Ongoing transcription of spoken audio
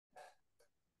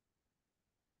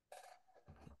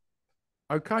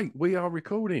Okay, we are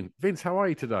recording. Vince, how are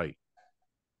you today?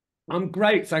 I'm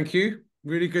great, thank you.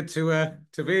 Really good to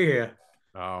be here.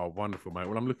 Oh, wonderful, mate.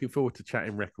 Well, I'm looking forward to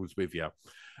chatting records with you.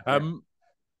 Yeah. Um,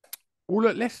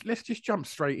 well, look, let's just jump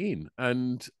straight in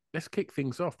and let's kick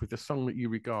things off with the song that you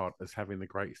regard as having the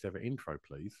greatest ever intro,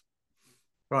 please.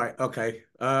 Right, okay.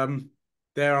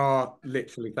 There are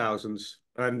literally thousands.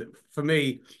 And for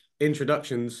me,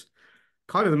 introductions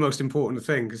kind of the most important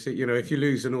thing because if you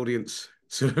lose an audience,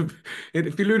 sort of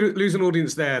if you lose an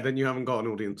audience there, then you haven't got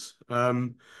an audience.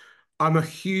 I'm a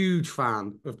huge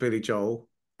fan of Billy Joel.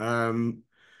 Um,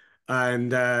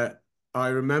 And I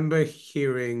remember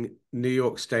hearing New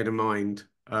York State of Mind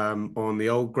on the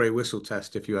old Grey Whistle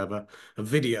test, if you ever, a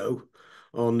video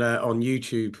on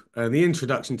YouTube. And the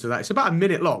introduction to that, it's about a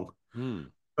minute long, Hmm.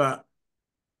 but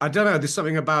I don't know, there's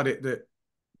something about it that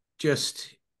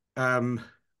just um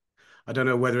I don't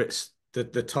know whether it's the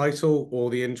title or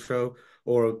the intro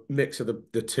or a mix of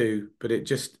the two, but it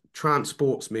just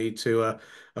transports me to a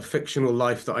fictional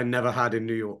life that I never had in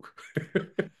New York.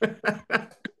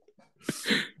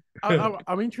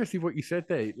 I'm interested in what you said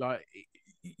there. Like,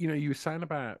 you were saying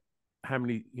about how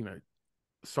many,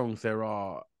 songs there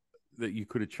are that you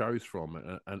could have chose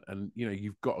from, and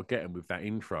you've got to get them with that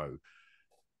intro.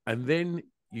 And then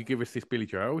you give us this Billy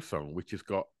Joel song, which has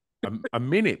got a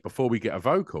minute before we get a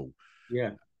vocal.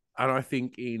 Yeah. And I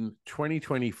think in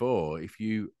 2024, if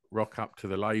you rock up to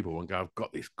the label and go, I've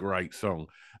got this great song,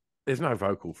 there's no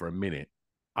vocal for a minute.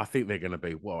 I think they're going to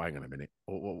be, well, hang on a minute.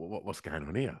 What's going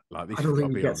on here? Like, I this has don't got to think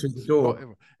we be get on through the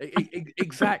door. Spotify.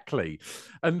 Exactly.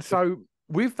 And so,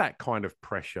 with that kind of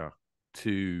pressure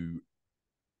to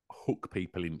hook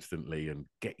people instantly and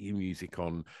get your music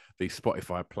on these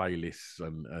Spotify playlists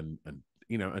and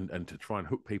to try and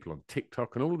hook people on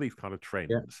TikTok and all of these kind of Yeah.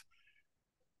 trends.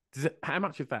 How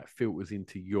much of that filters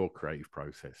into your creative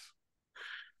process?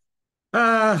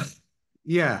 Uh,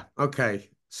 yeah. Okay.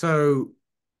 So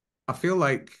I feel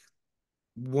like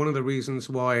one of the reasons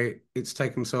why it's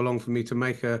taken so long for me to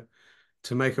make a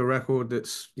record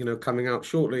that's, coming out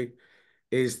shortly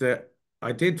is that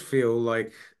I did feel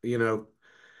like, there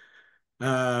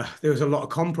was a lot of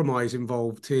compromise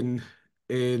involved in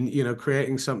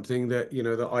creating something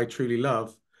that I truly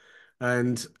love.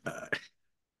 And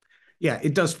yeah,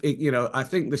 it does. I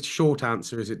think the short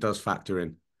answer is it does factor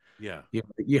in. Yeah,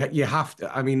 You have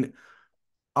to. I mean,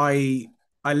 I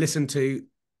listen to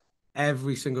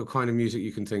every single kind of music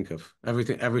you can think of.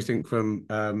 Everything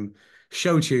from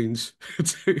show tunes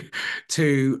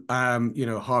to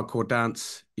hardcore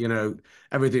dance.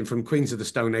 Everything from Queens of the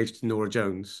Stone Age to Nora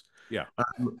Jones. yeah,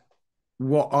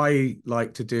 What I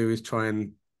like to do is try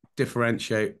and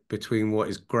differentiate between what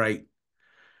is great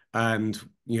and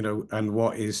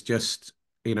what is just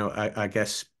I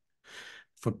guess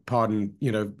for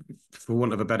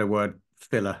want of a better word,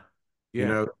 filler.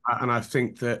 yeah, And I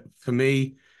think that for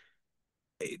me,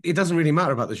 it doesn't really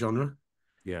matter about the genre.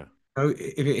 yeah, Oh,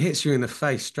 if it hits you in the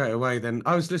face straight away, then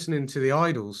I was listening to the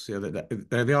Idols the other day,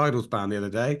 the Idols band the other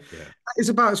day. yeah, It's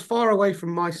about as far away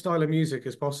from my style of music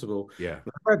as possible. yeah.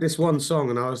 I heard this one song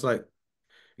and I was like,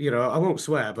 I won't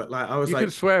swear, but like I was You can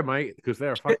like, swear, mate, because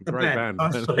they're a shit fucking the great bed. band. I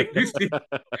was like,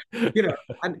 you know,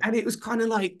 and it was kind of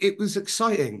like it was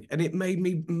exciting and it made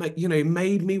me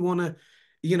want to,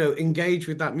 engage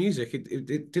with that music.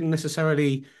 It didn't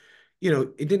necessarily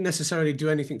it didn't necessarily do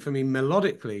anything for me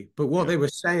melodically, but what Yeah, they were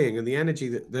saying and the energy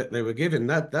that they were giving,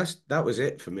 that was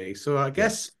it for me. So I yeah,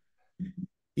 guess,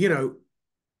 you know,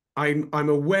 I'm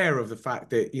aware of the fact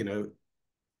that,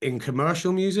 in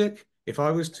commercial music, if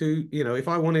I was to, if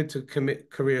I wanted to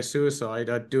commit career suicide,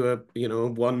 I'd do a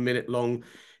 1 minute long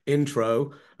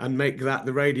intro and make that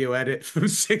the radio edit for the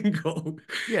single,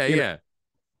 yeah, you know. yeah,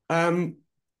 Um,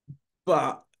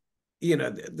 but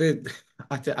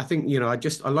I think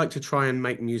I like to try and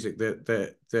make music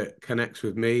that connects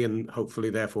with me and hopefully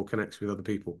therefore connects with other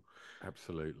people.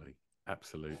 absolutely,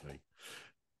 absolutely.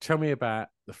 Tell me about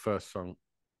the first song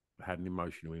that had an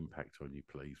emotional impact on you,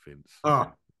 please, Vince.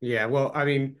 Oh, yeah. Well, I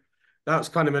mean, that's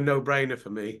kind of a no-brainer for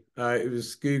me. It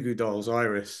was Goo Goo Dolls,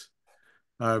 Iris.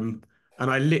 Um, and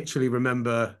I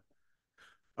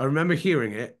remember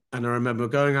hearing it and I remember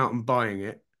going out and buying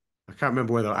it. I can't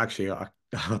remember whether actually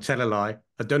I'll tell a lie.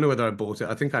 I don't know whether I bought it.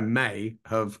 I think I may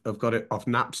have got it off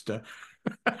Napster.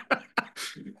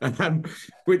 um,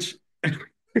 which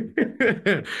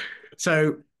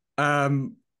so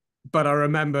um but I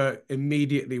remember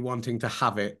immediately wanting to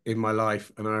have it in my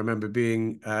life. And I remember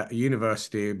being at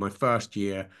university my first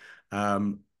year,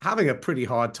 having a pretty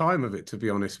hard time of it, to be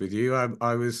honest with you.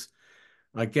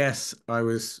 I guess I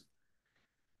was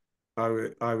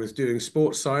doing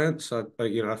sports science. I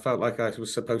felt like I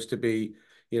was supposed to be,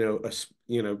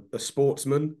 a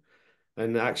sportsman.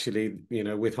 And actually,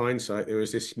 with hindsight, there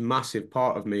was this massive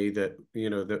part of me that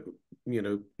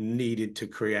needed to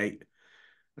create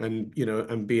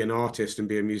and be an artist and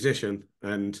be a musician.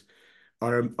 And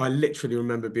I literally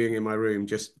remember being in my room,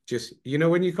 just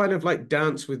when you kind of like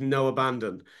dance with no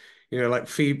abandon, like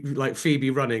Phoebe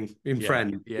running in Yeah,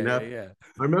 Friends, yeah, yeah, yeah.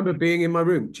 I remember being in my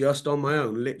room just on my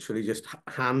own, literally just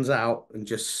hands out and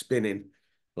just spinning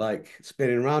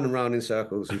round and round in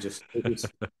circles, and just it was,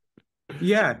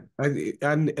 yeah,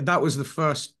 and that was the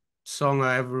first song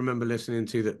I ever remember listening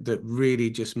to that really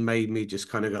just made me just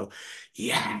kind of go,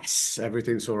 yes,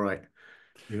 everything's all right.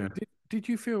 Yeah, Did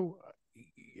you feel,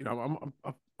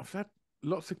 I've had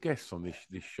lots of guests on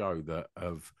this show that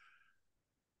have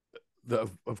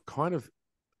kind of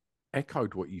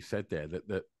echoed what you said there,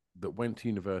 that went to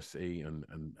university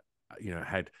and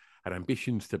had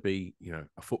ambitions to be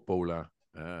a footballer,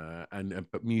 and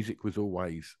but music was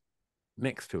always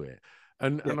next to it, yeah,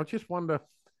 and I just wonder,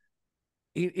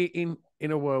 in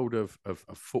a world of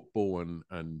football,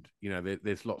 and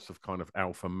there's lots of kind of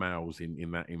alpha males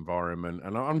in that environment,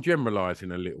 and I'm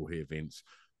generalizing a little here, Vince,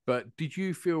 but did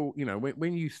you feel,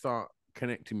 when you start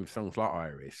connecting with songs like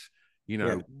Iris,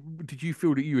 yeah. did you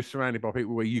feel that you were surrounded by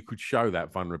people where you could show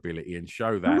that vulnerability and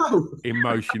show that No,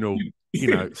 emotional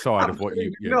side of what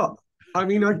you absolutely not. I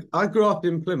mean, I grew up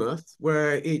in Plymouth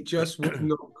where it just was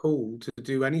not cool to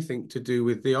do anything to do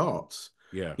with the arts.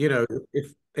 yeah You know,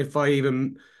 if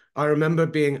I remember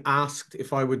being asked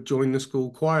if I would join the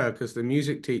school choir because the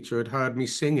music teacher had heard me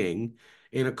singing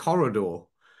in a corridor.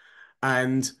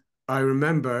 And I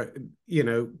remember,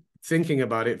 thinking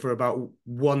about it for about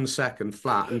 1 second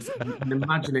flat, and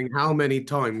imagining how many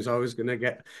times I was going to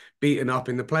get beaten up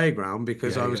in the playground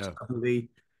because yeah yeah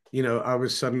I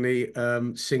was suddenly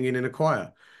singing in a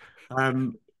choir.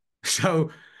 Um,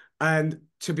 so, and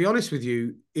to be honest with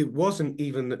you, it wasn't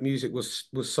even that music was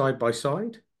side by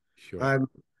side. sure Um,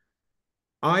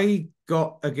 I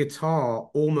got a guitar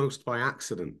almost by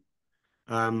accident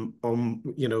on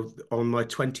my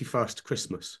 21st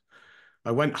Christmas.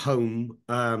 I went home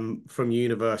from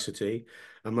university,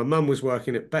 and my mum was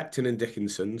working at Becton and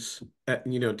Dickinson's,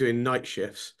 doing night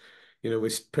shifts,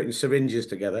 with putting syringes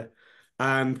together.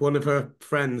 And one of her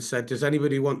friends said, "Does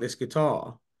anybody want this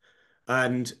guitar?"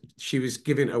 And she was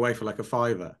giving it away for like a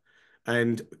fiver.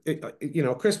 And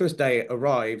Christmas Day it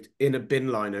arrived in a bin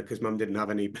liner because Mum didn't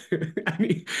have any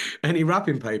any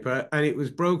wrapping paper, and it was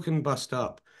broken, bust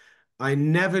up. I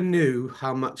never knew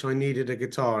how much I needed a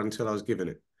guitar until I was given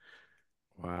it.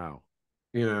 wow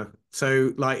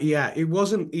So like, yeah, it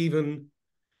wasn't even,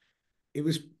 it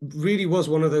was really was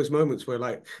one of those moments where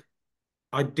like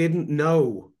I didn't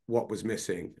know what was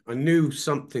missing. I knew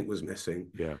something was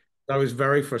missing. yeah I was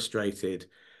very frustrated.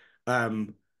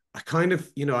 Um, I kind of,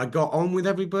 I got on with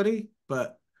everybody,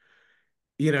 but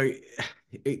you know,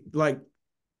 it like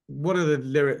one of the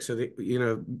lyrics of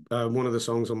one of the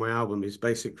songs on my album is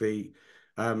basically,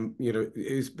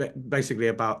 basically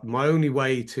about my only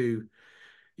way to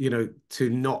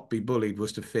not be bullied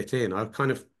was to fit in. I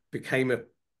kind of became a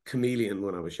chameleon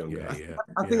when I was younger. yeah yeah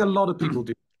I think yeah a lot of people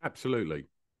do. absolutely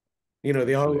The whole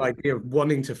absolutely idea of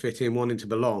wanting to fit in, wanting to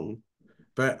belong.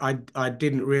 But I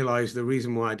didn't realize the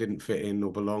reason why I didn't fit in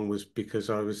or belong was because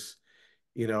I was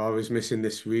missing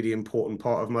this really important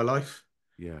part of my life.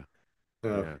 yeah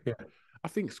So yeah yeah, I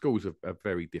think school's a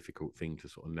very difficult thing to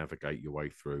sort of navigate your way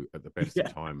through at the best of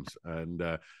yeah, times.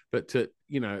 And but to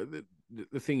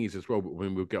the thing is as well. But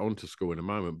when we'll get on to school in a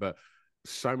moment, but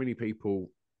so many people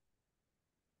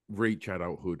reach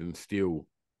adulthood and still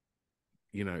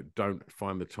don't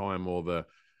find the time or the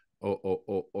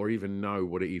or even know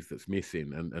what it is that's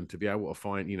missing, and to be able to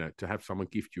find, to have someone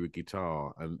gift you a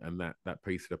guitar, and that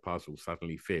piece of the puzzle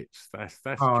suddenly fits. That's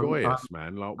um, I'm, joyous,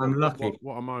 man. Like I'm lucky.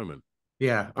 what a moment.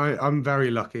 Yeah, I'm very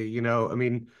lucky. I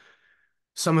mean,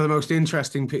 some of the most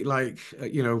interesting, like,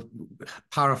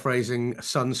 paraphrasing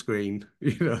Sunscreen,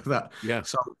 that Yeah,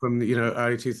 song from the,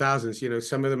 early 2000s,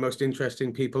 some of the most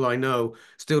interesting people I know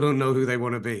still don't know who they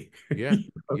want to be. yeah,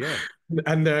 You know? yeah,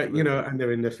 And absolutely. and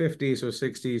they're in their 50s or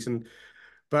 60s.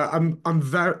 But I'm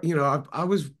very, I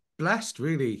was blessed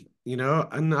really,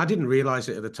 and I didn't realize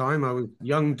it at the time. I was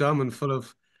young, dumb, and full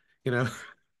of, you know,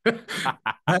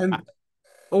 and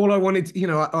all I wanted,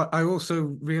 I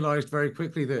also realized very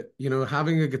quickly that,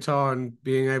 having a guitar and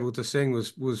being able to sing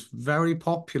was very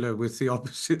popular with the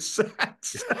opposite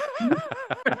sex.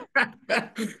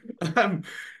 um,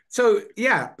 so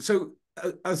yeah, so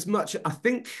as much I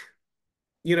think,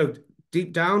 you know,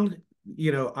 deep down,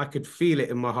 I could feel it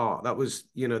in my heart. That was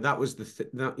the th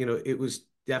that, it was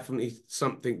definitely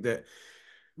something that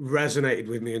resonated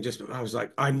with me, and just I was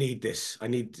like, I need this. I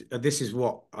need this is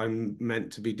what I'm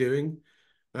meant to be doing.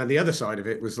 And the other side of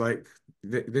it was like,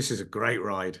 this is a great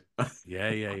ride.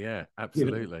 Yeah. You know.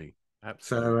 Absolutely. So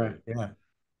Absolutely. yeah,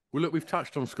 Well, look, we've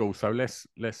touched on school, so let's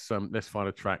find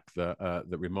a track that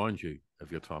reminds you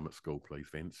of your time at school, please,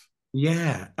 Vince.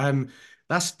 yeah.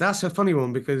 That's a funny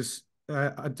one because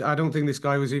I don't think this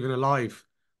guy was even alive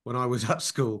when I was at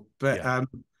school, but Yeah.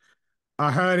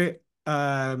 I heard it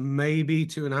maybe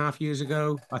 2.5 years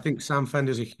ago. I think Sam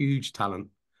Fender's a huge talent,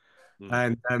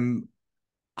 Mm. and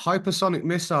hypersonic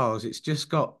missiles. It's just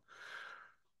got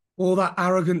all that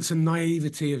arrogance and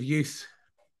naivety of youth.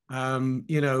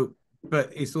 You know,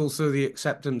 but it's also the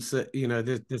acceptance that,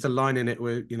 there's a line in it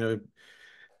where,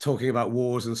 talking about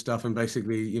wars and stuff, and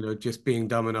basically, just being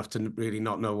dumb enough to really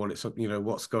not know what it's,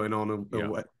 what's going on, or Yeah.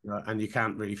 what, and you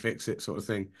can't really fix it, sort of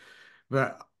thing.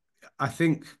 But I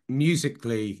think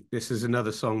musically, this is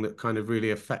another song that kind of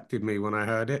really affected me when I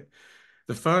heard it.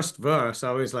 The first verse,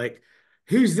 I was like,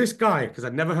 who's this guy? Because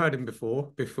I'd never heard him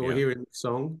before Yeah. hearing the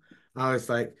song. I was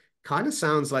like, kind of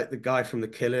sounds like the guy from The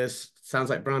Killers, sounds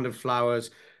like Brandon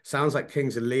Flowers, sounds like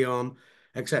Kings of Leon,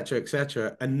 etc.,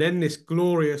 etc. And then this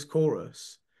glorious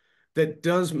chorus that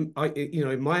does, in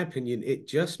my opinion, it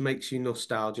just makes you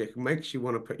nostalgic, makes you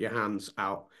want to put your hands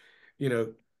out, you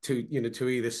know, to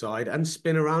either side and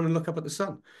spin around and look up at the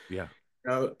sun. Yeah.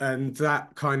 And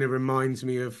that kind of reminds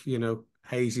me of,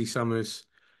 hazy summers,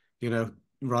 you know,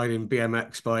 riding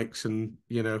BMX bikes, and,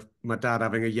 my dad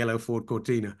having a yellow Ford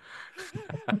Cortina.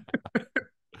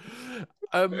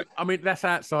 I mean, that's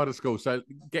outside of school. So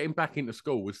getting back into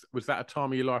school, was that a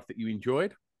time of your life that you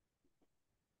enjoyed?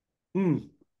 Mm.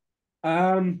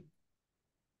 Um,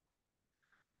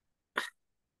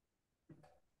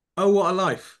 oh, what a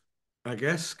life, I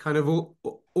guess. Kind of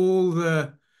all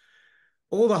the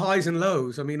highs and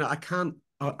lows. I mean, I can't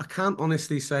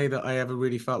honestly say that I ever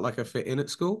really felt like I fit in at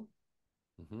school.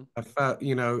 Hmm. I felt,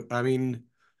 I mean,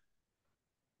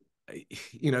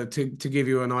 to give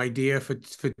you an idea, for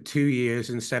 2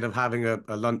 years, instead of having a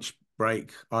lunch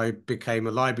break, I became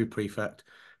a library prefect,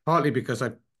 partly because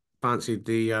I fancied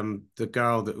the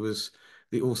girl that was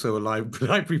the also a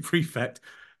library prefect,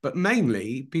 but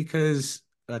mainly because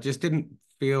I just didn't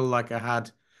feel like I had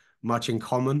much in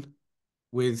common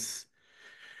with,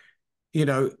 you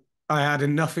know, I had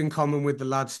enough in common with the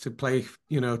lads to play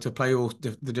all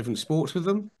the different sports with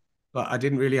them, but I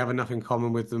didn't really have enough in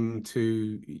common with them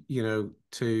to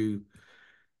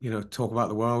talk about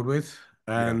the world with.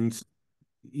 Yeah. And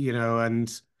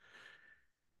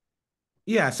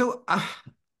yeah, so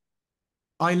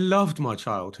I loved my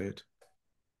childhood.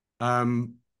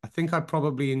 I think I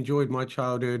probably enjoyed my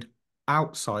childhood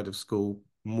outside of school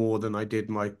more than I did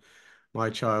my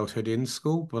childhood in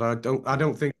school, but I Yeah.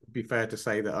 don't think it'd be fair to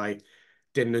say that I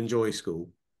didn't enjoy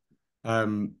school.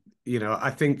 Um,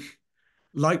 I think,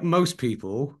 like most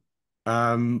people,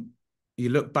 um, you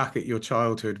look back at your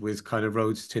childhood with kind of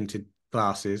rose-tinted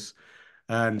glasses,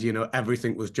 and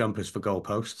everything was jumpers for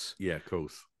goalposts. Yeah. Of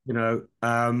course. You know,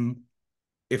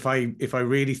 if I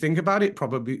really think about it,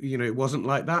 probably it wasn't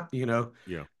like that.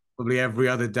 Yeah. Probably every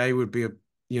other day would be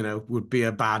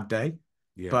a bad day,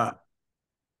 Yeah.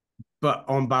 but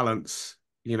on balance,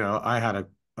 I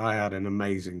had an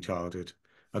amazing childhood.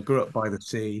 I grew up by the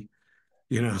sea.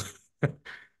 You know,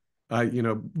 I, you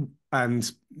know,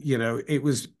 and it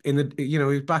was it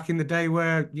was back in the day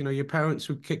where your parents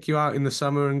would kick you out in the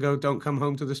summer and go, "Don't come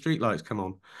home till the streetlights come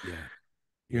on." Yeah.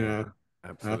 You Yeah. know,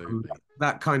 Absolutely.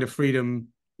 that kind of freedom,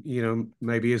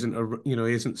 maybe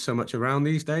isn't so much around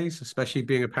these days, especially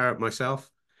being a parent myself.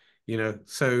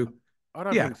 So I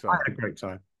don't yeah, think I so. had a great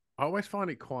time. I always find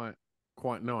it quite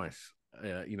nice.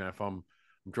 If I'm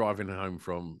driving home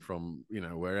from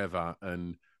wherever,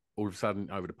 and all of a sudden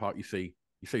over the park you see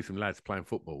some lads playing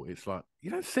football. It's like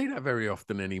you don't see that very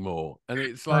often anymore, and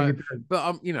it's Oh, like,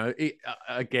 but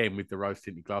again with the rose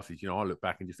tinted glasses. I look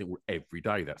back and just think, well, every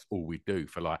day that's all we do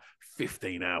for like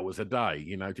 15 hours a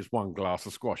day. Just one glass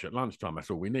of squash at lunchtime.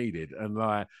 That's all we needed, and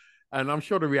I'm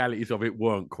sure the realities of it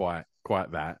weren't quite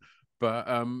that, but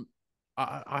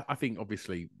I think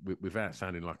obviously without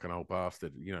sounding like an old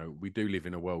bastard, we do live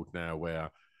in a world now where,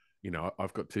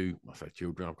 I've got two, I say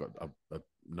children, I've got a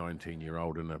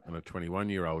 19-year-old and a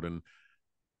 21-year-old, and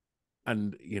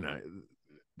the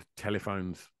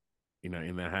telephones,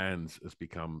 in their hands has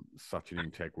become such an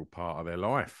integral part of their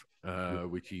life,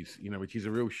 which is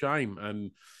a real shame,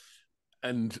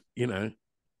 and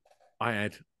I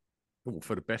had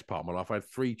for the best part of my life, I had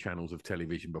 3 channels of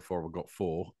television before I got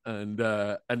 4, and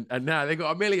now they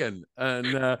got a million,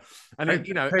 and I, it,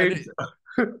 you know, I,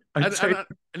 I and tell and,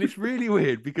 and it's really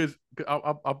weird because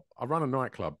I run a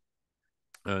nightclub,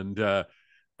 and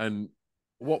and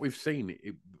what we've seen,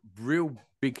 real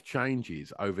big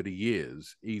changes over the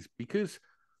years, is because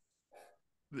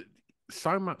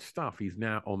so much stuff is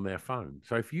now on their phone.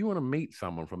 So if you want to meet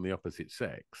someone from the opposite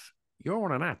sex, you're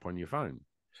on an app on your phone.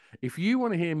 If you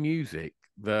want to hear music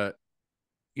that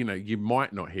you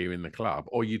might not hear in the club,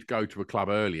 or you'd go to a club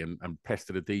early and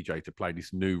pester the DJ to play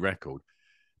this new record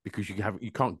because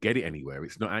you can't get it anywhere.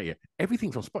 It's not out yet.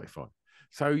 Everything's on Spotify.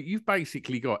 So you've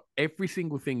basically got every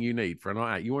single thing you need for a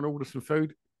night out. You want to order some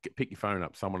food? Pick your phone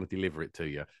up. Someone will deliver it to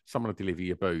you. Someone will deliver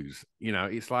your booze.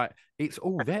 It's like it's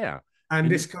all there. And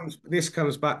And this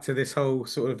comes back to this whole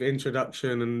sort of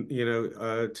introduction and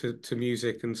to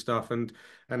music and stuff and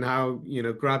how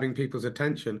grabbing people's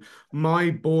attention.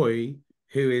 My boy,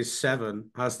 who is 7,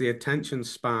 has the attention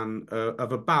span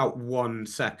of about 1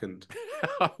 second.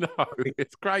 I know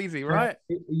it's crazy, right?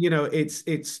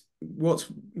 It's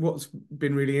what's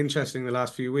been really interesting the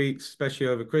last few weeks, especially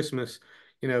over Christmas.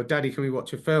 Daddy, can we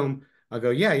watch a film? I go,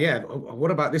 yeah, yeah.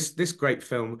 What about this great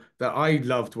film that I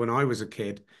loved when I was a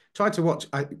kid? Tried to watch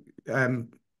um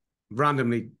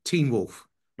randomly Teen Wolf,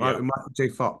 right, Yeah, with Michael J.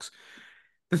 Fox.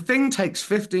 The thing takes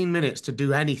 15 minutes to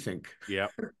do anything. yeah,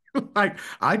 Like,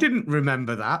 I didn't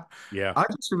remember that. yeah, I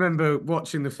just remember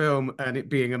watching the film and it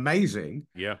being amazing.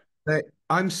 yeah, But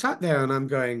I'm sat there and I'm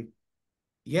going,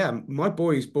 yeah, my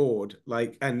boy's bored.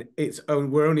 Like, and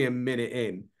we're only a minute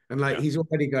in, and like yeah. he's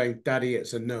already going, Daddy,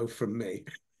 it's a no from me.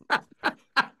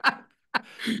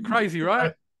 Crazy,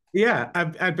 right? Yeah,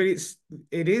 but it's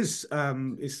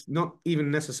not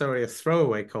even necessarily a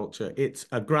throwaway culture. It's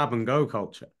a grab and go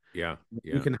culture. Yeah,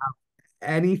 You yeah. can have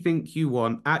anything you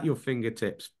want at your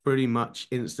fingertips pretty much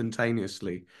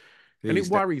instantaneously And it these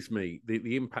days. worries me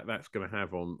the impact that's going to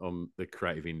have on the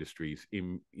creative industries.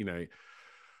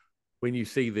 When you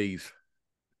see these,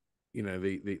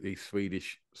 these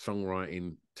Swedish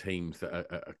songwriting teams that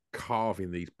are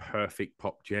carving these perfect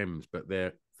pop gems, but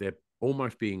they're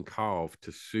almost being carved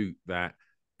to suit that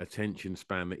attention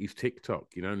span that is TikTok.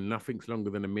 Nothing's longer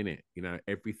than a minute.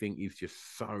 Everything is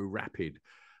just so rapid,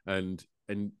 and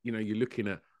you're looking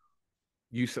at,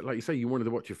 like you say, you wanted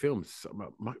to watch your films.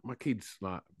 My kids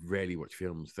like rarely watch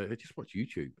films. They just watch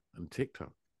YouTube and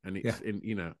TikTok, and Yeah,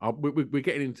 we're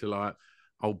getting into like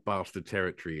old bastard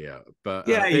territory here. But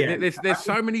yeah, yeah. there's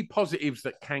so many positives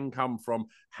that can come from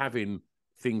having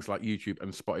things like YouTube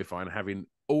and Spotify and having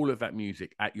all of that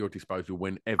music at your disposal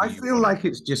whenever I you feel want it. like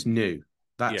it's just new.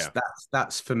 That's Yeah, that's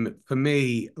that's for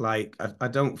me. Like I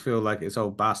don't feel like it's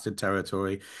old bastard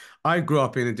territory. I grew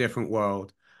up in a different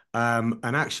world, and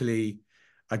actually,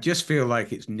 I just feel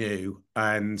like it's new.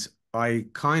 And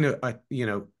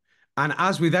and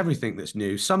as with everything that's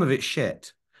new, some of it's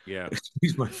shit. yeah.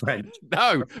 Excuse my French,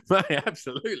 No, mate,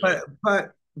 absolutely.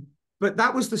 but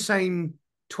that was the same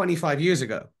 25 years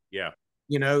ago. Yeah,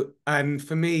 And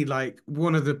for me, like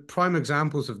one of the prime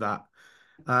examples of that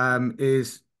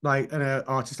is like an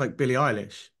artist like Billie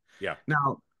Eilish. yeah,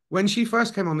 Now, when she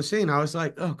first came on the scene, I was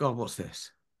like, oh God, what's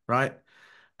this? Right.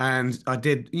 And I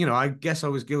did, I guess I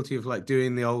was guilty of like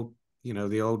doing the old,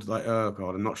 like, oh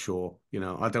God, I'm not sure.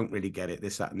 I don't really get it,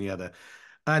 this, that, and the other.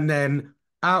 And then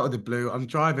out of the blue, I'm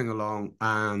driving along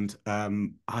and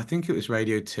I think it was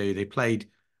Radio 2. They played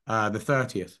the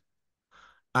 30th.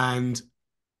 And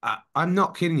I'm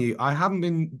not kidding you. I haven't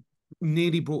been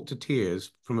nearly brought to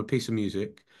tears from a piece of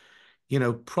music,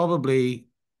 probably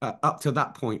up to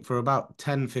that point for about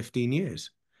 10, 15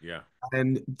 years. yeah,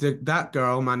 And that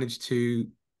girl managed to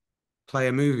play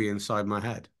a movie inside my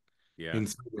head yeah. in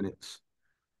 3 minutes.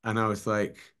 And I was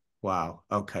like, wow,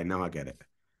 okay, now I get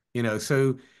it.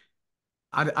 So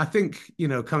I think,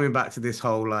 coming back to this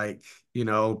whole like,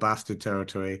 old bastard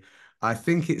territory, I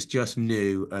think it's just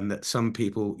new and that some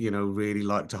people, really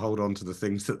like to hold on to the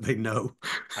things that they know. You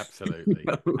Absolutely.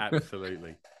 know?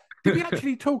 Absolutely. Did we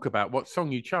actually talk about what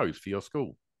song you chose for your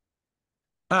school?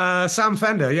 Sam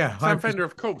Fender, yeah. Sam Fender,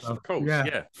 of course, Oh, of course. yeah,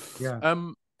 Yeah. yeah.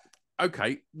 Um,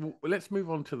 okay. Well, let's move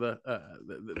on to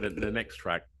the next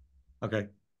track. Okay.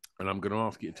 And I'm going to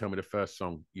ask you to tell me the first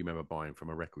song you remember buying from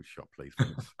a record shop, please,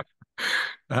 Vince.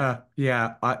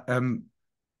 Yeah,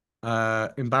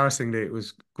 embarrassingly, it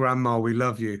was Grandma, We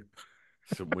Love You.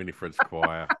 St. Winifred's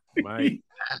Choir. Mate,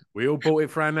 we all bought it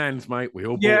for our nans, mate. We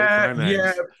all bought it for Yeah, our yeah,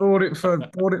 nans. bought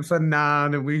it for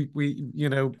Nan, and we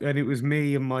and it was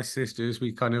me and my sisters.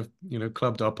 We kind of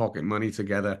clubbed our pocket money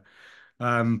together.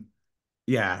 Um,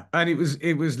 yeah, and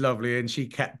it was lovely, and she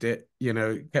kept it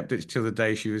till the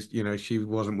day she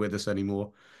wasn't with us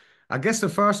anymore. I guess the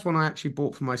first one I actually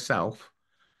bought for myself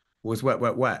was Wet,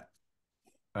 Wet, Wet.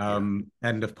 Yeah.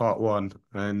 End of part one,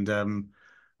 and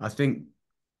I think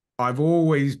I've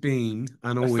always been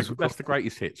and That's always that's will. the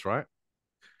greatest hits, right?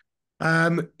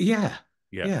 Yeah,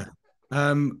 Yeah, yeah.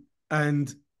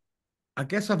 And I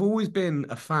guess I've always been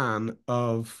a fan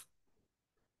of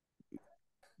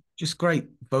just great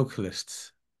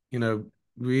vocalists, you know,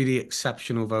 really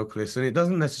exceptional vocalists. And it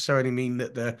doesn't necessarily mean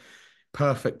that they're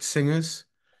perfect singers.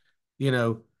 You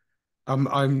know, I'm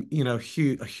a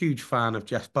huge fan of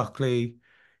Jeff Buckley,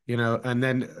 and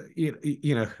then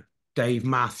Dave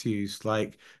Matthews,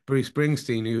 like Bruce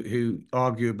Springsteen, who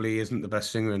arguably isn't the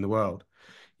best singer in the world,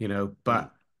 mm,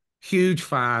 but huge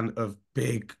fan of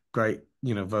big, great,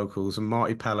 vocals. And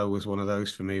Marty Pellow was one of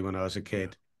those for me when I was a yeah,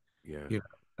 kid, yeah, you know,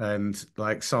 and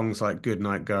like songs like Good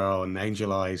Night Girl and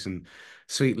Angel Eyes and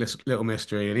Sweet Little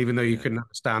Mystery. And even though you yeah, couldn't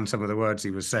understand some of the words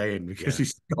he was saying because yeah,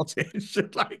 he's Scottish,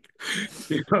 like,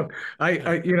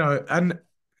 you know, and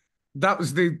that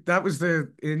was the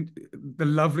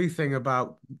lovely thing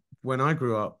about when I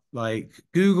grew up. Like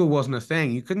Google wasn't a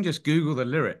thing. You couldn't just Google the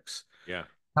lyrics. yeah,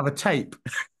 Have a tape.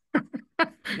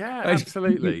 yeah, And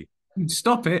absolutely. you'd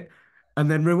stop it and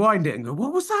then rewind it and go,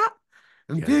 "What was that?"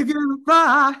 And Yeah. big and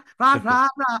right, right, right,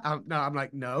 right. No, I'm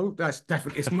like, no, that's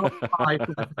definitely it's not five,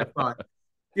 five, five, five.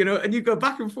 And you go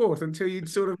back and forth until you'd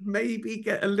sort of maybe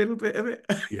get a little bit of it.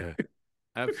 Yeah,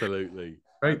 absolutely,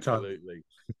 Great time. absolutely.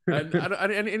 And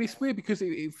it's weird because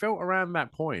it felt around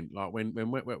that point, like when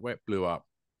Wet Wet Wet blew up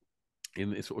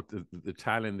in the sort of the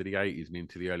tail end of the 80s and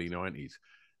into the early 90s,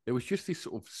 there was just this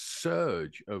sort of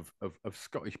surge of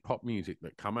Scottish pop music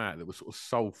that come out that was sort of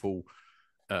soulful,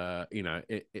 at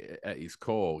its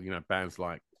core. Bands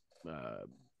like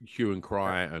Hue and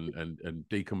Cry and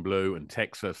Deacon Blue and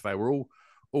Texas, they were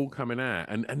all coming out,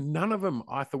 and none of them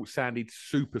I thought sounded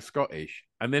super Scottish.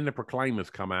 And then the Proclaimers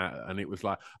come out, and it was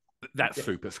like, that's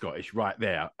super Scottish right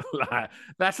there. Like,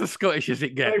 that's as Scottish as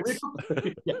it gets.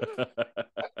 Yeah.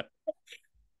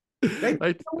 They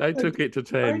They took it to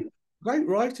 10. great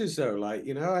writers though, like,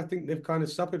 I think they've kind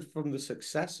of suffered from the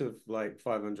success of like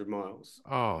 500 miles.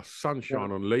 Oh, Yeah.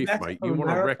 Sunshine on Leaf, Letter mate. You from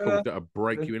want a record America. that'll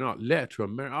break you in art. Letter to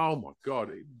America. Oh my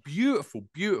God. Beautiful,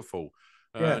 beautiful.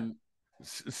 Yeah. And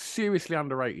seriously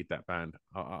underrated, that band.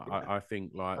 Yeah. I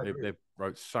think like I agree. they've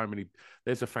wrote so many.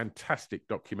 There's a fantastic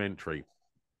documentary.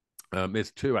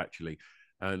 There's two actually.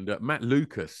 And Matt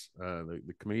Lucas,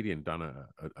 the comedian, done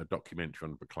a documentary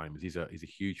on the Proclaimers. He's a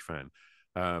huge fan.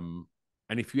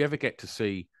 And if you ever get to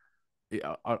see,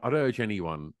 I'd urge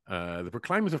anyone. The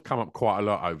Proclaimers have come up quite a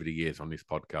lot over the years on this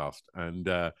podcast, and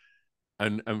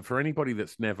for anybody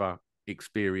that's never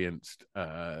experienced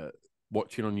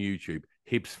watching on YouTube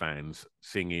Hibs fans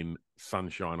singing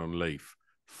 "Sunshine on Leaf,"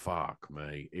 fuck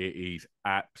me, it is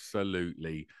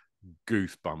absolutely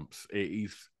goosebumps. It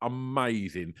is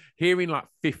amazing. Hearing like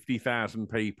 50,000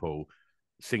 people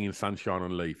singing "Sunshine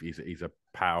on Leaf" is a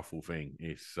powerful thing.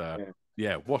 It's Yeah.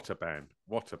 yeah, what a band!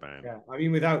 What a band! Yeah. I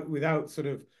mean, without sort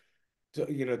of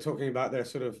talking about their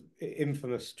sort of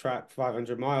infamous track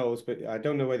 500 miles, but I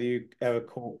don't know whether you ever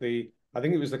caught I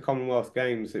think it was the Commonwealth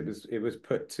Games. It was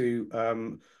put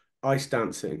to ice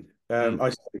dancing, Mm,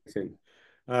 ice skating.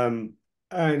 Um,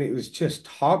 and it was just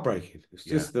heartbreaking. It's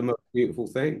yeah, just the most beautiful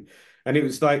thing. And it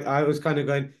was like I was kind of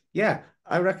going, yeah,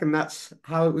 I reckon that's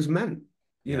how it was meant.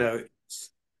 You yeah, know,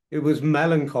 it was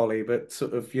melancholy, but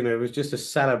sort of, it was just a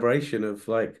celebration of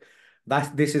like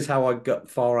this is how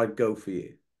far I'd go for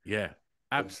you. yeah,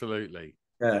 absolutely,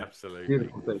 Yeah, absolutely.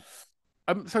 beautiful thing.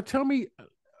 So tell me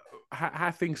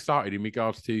how things started in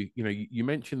regards to you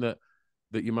mentioned that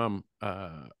your mum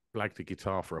blagged a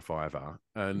guitar for a fiver,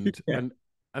 and Yeah, and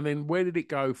and then where did it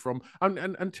go from?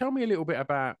 And tell me a little bit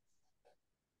about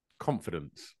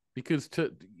confidence, because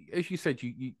as you said,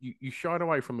 you shied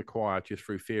away from the choir just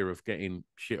through fear of getting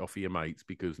shit off of your mates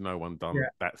because no one done yeah,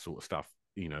 that sort of stuff,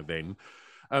 then.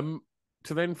 Um,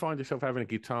 to then find yourself having a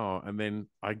guitar, and then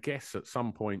I guess at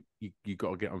some point you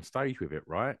got to get on stage with it,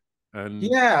 right?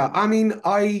 And yeah. I mean,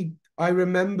 I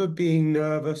remember being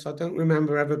nervous. I don't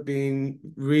remember ever being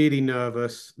really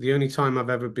nervous. The only time I've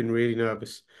ever been really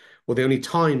nervous, or the only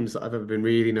times that I've ever been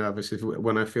really nervous, is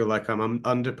when I feel like I'm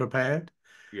underprepared.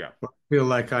 yeah, I feel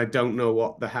like I don't know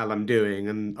what the hell I'm doing,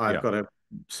 and I've yeah, got to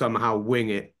somehow wing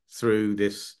it through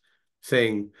this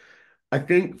thing. I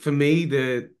think for me,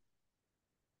 the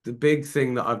big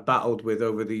thing that I've battled with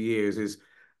over the years is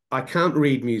I can't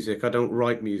read music. I don't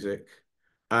write music.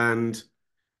 And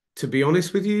to be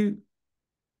honest with you,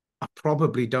 I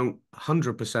probably don't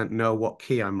 100% know what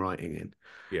key I'm writing in.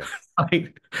 yeah,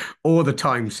 Like, or the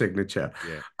time signature.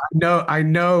 yeah, I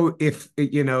know if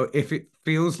it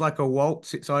feels like a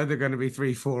waltz, it's either going to be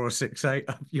 3/4 or 6/8.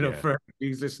 yeah, For everybody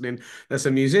who's listening, that's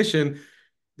a musician,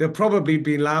 they'll probably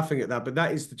be laughing at that, but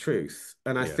that is the truth.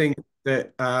 And I yeah, think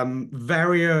that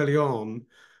very early on,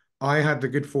 I had the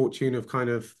good fortune of kind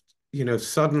of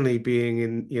suddenly being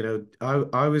in,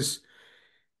 I was,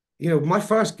 my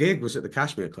first gig was at the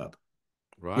Kashmir Club.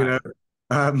 You Right.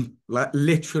 know, like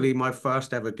literally my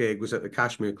first ever gig was at the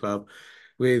Kashmir Club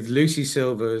with Lucy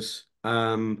Silvers,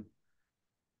 and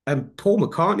Paul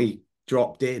McCartney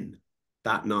dropped in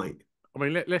that night. I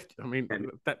mean, I mean, And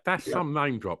that's yeah, some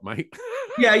name drop, mate.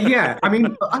 yeah, yeah. I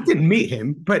mean, I didn't meet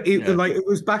him, but Yeah. it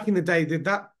was back in the day that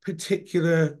that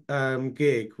particular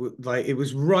gig, like it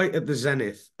was right at the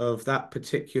zenith of that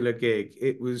particular gig.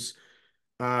 It was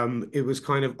kind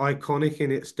of iconic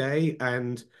in its day,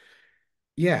 and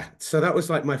yeah, so that was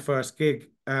like my first gig.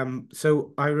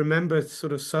 So I remember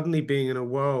sort of suddenly being in a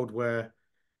world where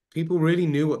people really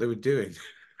knew what they were doing.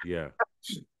 Yeah.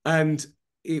 And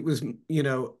it was,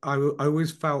 I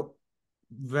always felt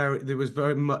there was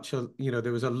very much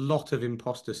there was a lot of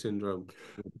imposter syndrome.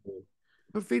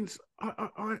 But Vince,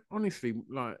 I honestly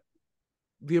like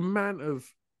the amount of.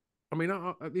 I mean,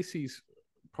 this is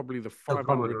probably the So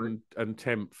common, right?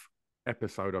 510th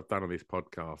episode I've done on this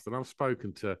podcast, and I've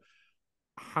spoken to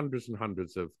hundreds and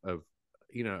hundreds of of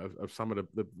some of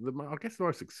I guess the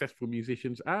most successful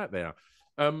musicians out there.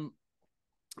 Um,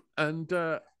 and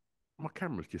my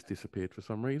camera's just disappeared for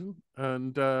some reason,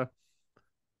 uh,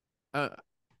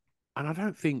 and I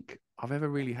don't think I've ever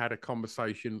really had a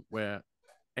conversation where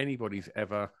anybody's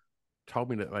ever told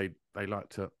me that they like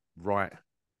to write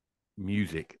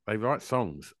music, they write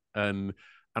songs, and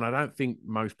I don't think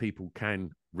most people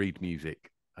can read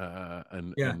music, Yeah.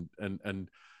 and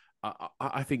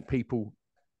I think people,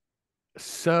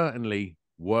 certainly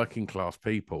working class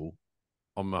people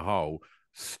on the whole,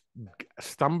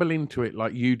 stumble into it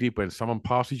like you did when someone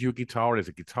passes you a guitar. There's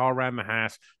a guitar around the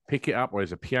house, pick it up, or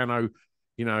there's a piano,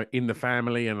 in the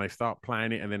family, and they start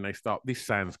playing it, and then they start. This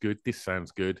sounds good. This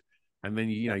sounds good. And then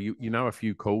you know a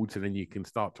few chords, and then you can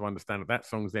start to understand that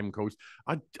song's them chords.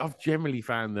 I've generally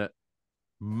found that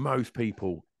most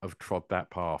people have trod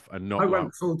that path and I not like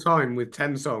went full time with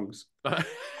 10 songs and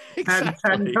 10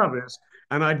 exactly. covers.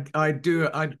 And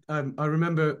I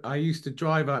remember I used to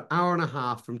drive an hour and a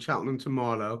half from Cheltenham to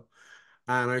Marlow,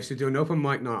 and I used to do an open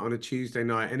mic night on a Tuesday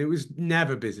night, and it was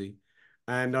never busy.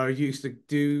 And I used to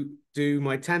do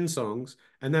my 10 songs,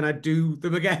 and then I'd do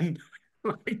them again.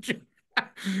 Like,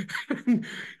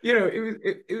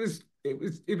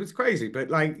 it was crazy, but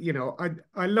like,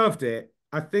 I loved it.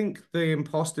 I think the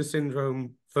imposter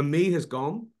syndrome for me has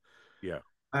gone. Yeah,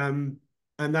 Um,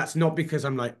 and that's not because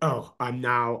I'm like, oh, I'm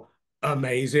now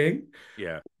amazing.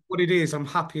 yeah, What it is, I'm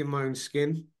happy in my own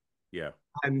skin. yeah,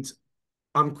 And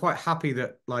I'm quite happy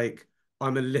that like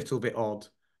I'm a little bit odd.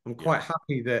 I'm yeah, quite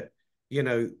happy that,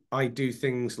 I do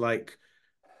things like,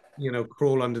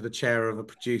 crawl under the chair of a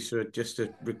producer just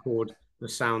to record the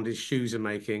sound his shoes are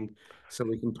making so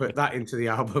we can put that into the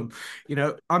album.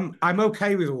 I'm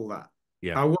okay with all that.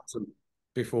 yeah, I wasn't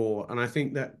before. And I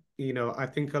think that, I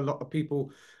think a lot of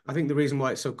people, I think the reason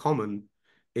why it's so common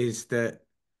is that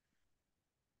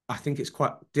I think it's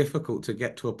quite difficult to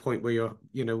get to a point where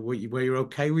where you're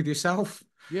okay with yourself.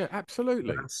 yeah.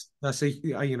 Absolutely. That's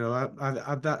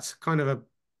that's kind of a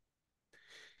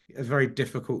very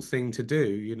difficult thing to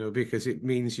do, because it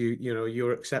means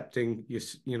you're accepting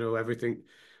everything,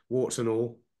 warts and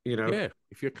all, Yeah,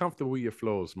 if you're comfortable with your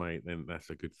flaws, mate, then that's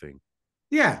a good thing.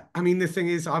 Yeah, I mean the thing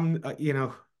is, I'm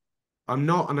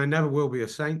not, and I never will be a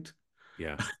saint.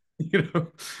 Yeah, You know,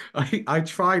 I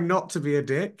try not to be a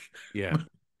dick, yeah,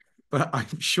 but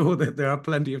I'm sure that there are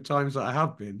plenty of times that I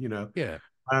have been. yeah,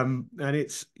 And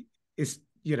it's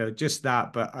just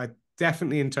that, but I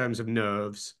definitely in terms of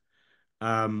nerves.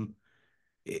 Um,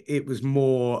 it was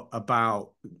more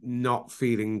about not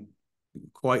feeling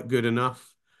quite good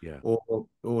enough, yeah,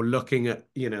 or looking at,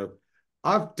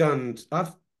 I've done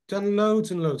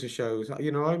loads and loads of shows.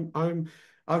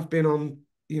 I've been on,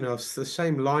 the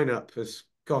same lineup as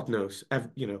God knows,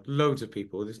 loads of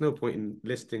people. There's no point in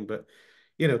listing, but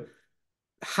you know,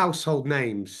 household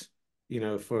names,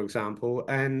 for example.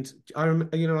 And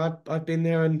I've been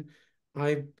there, and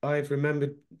I've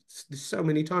remembered so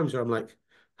many times where I'm like,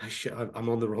 I'm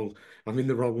on the wrong, I'm in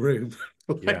the wrong room.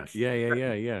 yeah, Like, yeah, yeah,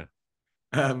 yeah, yeah.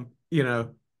 um, you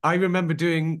know, I remember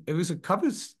doing, it was a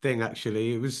covers thing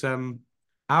actually. It was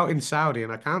out in Saudi,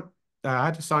 and I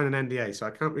had to sign an NDA, so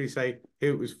I can't really say who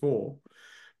it was for.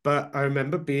 But I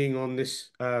remember being on this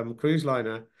cruise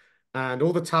liner, and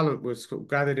all the talent was sort of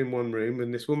gathered in one room,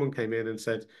 and this woman came in and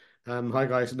said, "Hi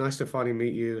guys, nice to finally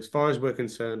meet you. As far as we're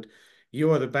concerned,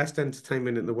 you are the best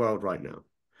entertainment in the world right now."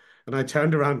 And I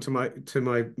turned around to my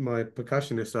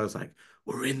percussionist. I was like,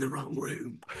 "We're in the wrong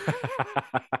room."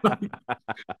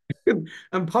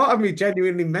 And part of me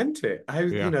genuinely meant it.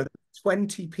 Yeah,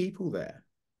 20 people there,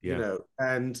 yeah,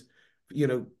 and you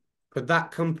know, for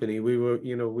that company, we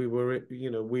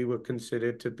were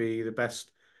considered to be the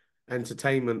best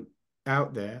entertainment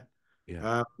out there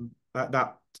Yeah. um, at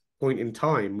that point in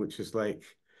time, which is like,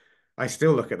 I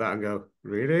still look at that and go,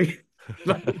 really?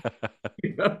 Like,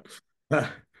 you know, uh,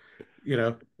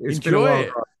 it's been a Enjoy wild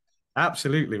it. ride.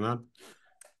 Absolutely, man.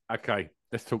 Okay,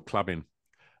 let's talk clubbing.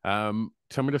 Tell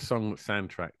me the song that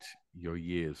soundtracked your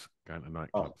years going to nightclubs.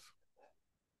 Oh,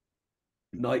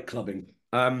 night clubbing.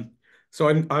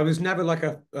 So I was never like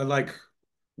a like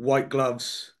white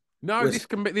gloves No, whiskey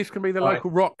this can be the guy.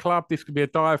 local rock club. This could be a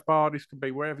dive bar. This could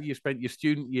be wherever you spent your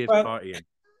student years Well, partying.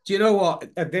 do you know what?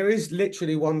 There is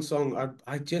literally one song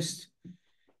I just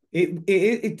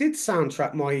it did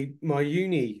soundtrack my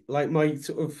uni, like my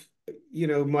sort of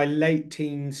my late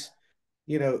teens,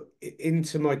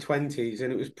 into my 20s,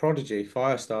 and it was Prodigy,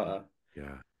 Firestarter.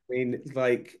 Yeah, I mean,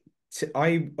 like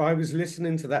I was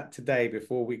listening to that today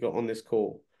before we got on this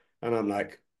call, and I'm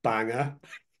like, banger.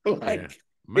 yeah, Like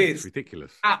mate, it's it's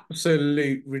ridiculous.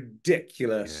 absolute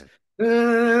ridiculous.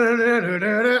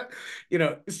 Yeah,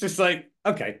 It's just like,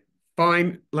 okay,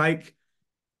 fine. Like,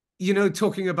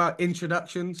 talking about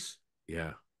introductions,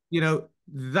 yeah,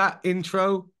 that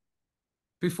intro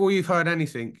before you've heard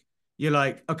anything, you're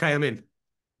like, okay, I'm in.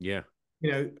 yeah,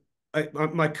 You know,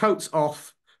 my coat's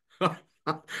off.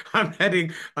 I'm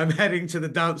heading to the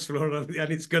dance floor, and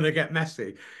it's gonna get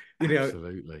messy. You know,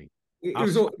 absolutely. it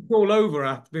was Us, all over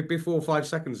after before 5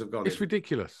 seconds have gone it's in.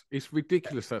 ridiculous. It's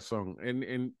ridiculous that song,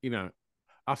 and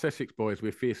us Essex boys,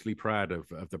 we're fiercely proud of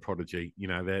the Prodigy.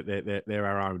 They're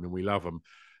our own, and we love them.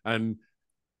 And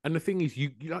and the thing is,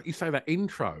 like you say, that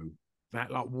intro,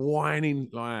 that like whining,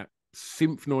 like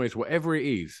synth noise, whatever it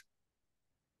is,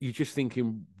 you're just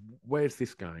thinking, where's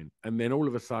this going? And then all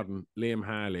of a sudden, Liam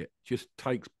Howlett just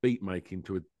takes beat making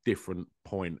to a different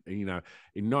point. In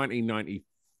 1990,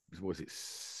 what was it,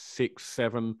 six,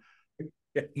 seven?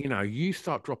 Yeah. You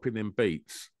start dropping them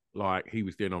beats like he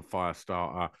was doing on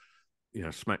Firestarter,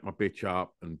 Smack My Bitch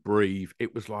Up and Breathe.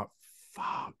 It was like,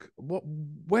 fuck,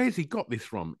 where's he got this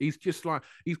from? He's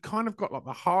kind of got like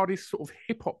the hardest sort of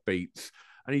hip hop beats,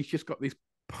 and he's just got this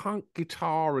punk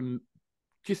guitar and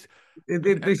just,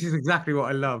 This is exactly what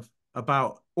I love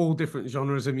about all different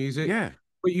genres of music. yeah,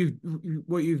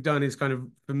 What you've done is kind of,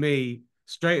 for me,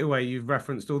 straight away you've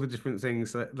referenced all the different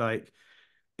things that, like,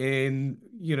 in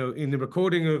the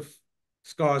recording of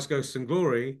Scars, Ghosts and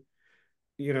Glory,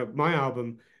 my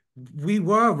album, we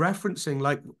were referencing,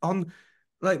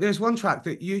 like there's one track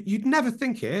that you'd never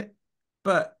think it,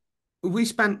 but we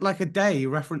spent like a day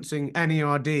referencing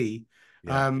NERD,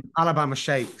 yeah, Alabama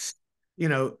Shakes, you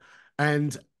know,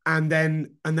 and and then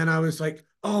I was like,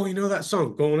 oh, that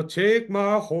song, gonna take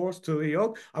my horse to the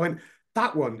oak. I went,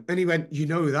 that one, and he went, you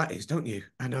know who that is, don't you?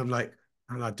 And I'm like,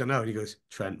 I don't know. And he goes,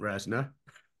 Trent Reznor,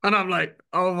 and I'm like,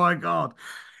 oh my God,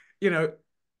 you know,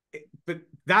 but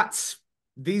that's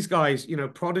these guys,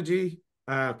 Prodigy,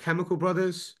 Chemical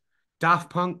Brothers,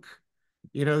 Daft Punk,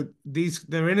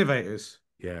 they're innovators.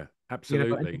 yeah, And it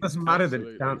absolutely, doesn't matter that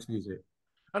it's absolutely. dance music.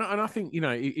 And I think,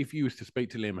 if you was to speak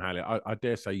to Liam Howlett, I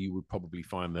dare say you would probably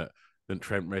find that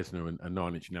Trent Reznor and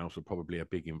Nine Inch Nails were probably a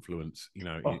big influence,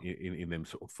 Oh, in them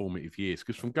sort of formative years.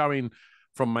 Because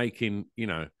from making,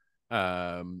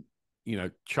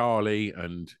 Charlie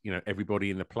and everybody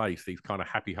in the place, these kind of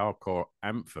happy hardcore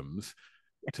anthems,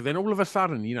 to then all of a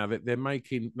sudden, they're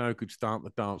making No Good Start the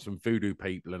Dance and Voodoo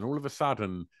People, and all of a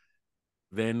sudden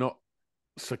they're not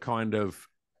so kind of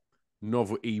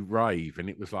novelty rave, and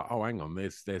it was like, oh, hang on,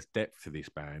 there's depth to this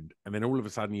band. And then all of a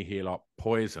sudden you hear like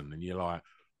Poison, and you're like,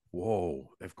 whoa,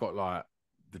 they've got like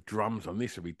the drums on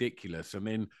this are ridiculous. And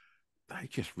then they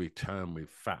just return with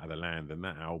Fat of the Land, and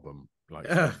that album, like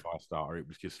you say, yeah. Firestarter, it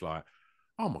was just like,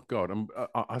 oh my god.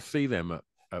 I see them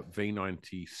at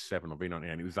V97 or V98,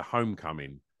 and it was the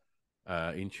homecoming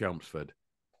in Chelmsford,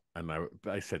 and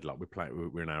they said, like,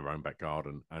 we're in our own back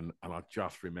garden, and I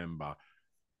just remember,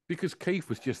 because Keith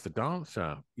was just the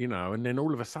dancer, and then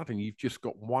all of a sudden you've just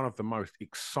got one of the most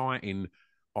exciting,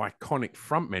 iconic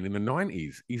frontmen in the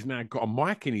 90s. He's now got a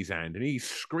mic in his hand and he's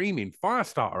screaming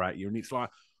Firestarter at you. And it's like,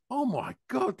 oh my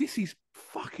God, this is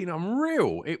fucking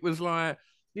unreal. It was like,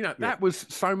 Yeah. that was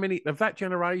so many of that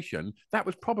generation. That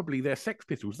was probably their Sex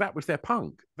Pistols. That was their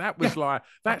punk. That Yeah. was like,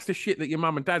 that's the shit that your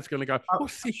mum and dad's going to go,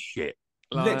 what's this shit?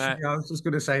 Like, Literally, I was just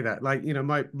going to say that. Like,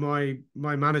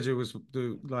 my manager was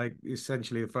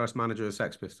essentially the first manager of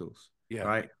Sex Pistols, yeah,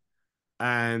 right?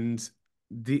 And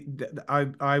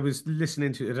I was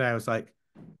listening to it today. I was like,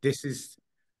 this is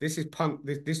punk.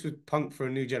 This was punk for a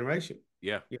new generation.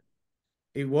 yeah, Yeah.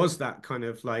 It was that kind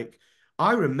of, like,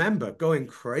 I remember going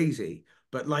crazy,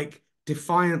 but like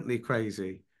defiantly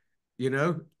crazy,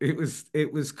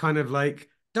 It was kind of like,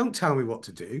 don't tell me what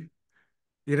to do,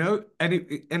 and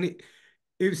it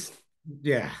was,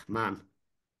 yeah, man,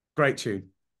 great tune.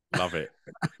 Love it.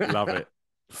 Love it.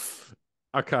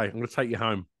 Okay, I'm going to take you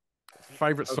home.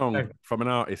 Favorite song Okay. from an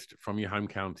artist from your home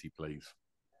county, please.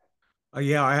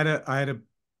 Yeah, I had a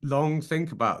long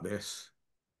think about this.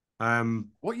 Um,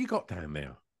 What you got down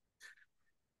there?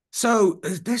 So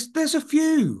there's a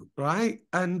few, right?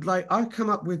 And like I've come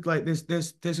up with like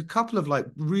there's a couple of like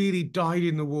really dyed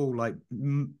in the wool like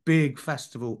big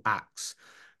festival acts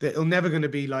that are never going to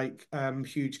be like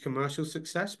huge commercial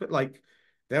success, but like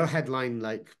they'll headline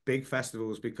like big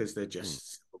festivals because they're Mm,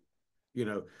 just you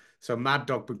know. So Mad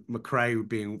Dog McRae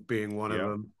being one of yeah,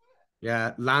 them.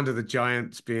 Yeah, Land of the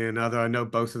Giants being another. I know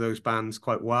both of those bands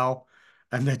quite well,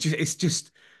 and they're just it's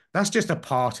just that's just a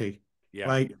party. yeah,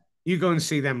 Like you go and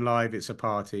see them live, it's a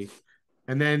party.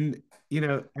 And then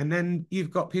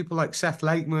you've got people like Seth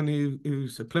Lakeman,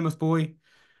 who's a Plymouth boy.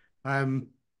 Um,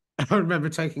 I remember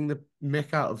taking the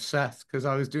mick out of Seth because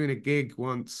I was doing a gig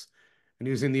once, and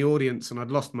he was in the audience, and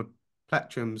I'd lost my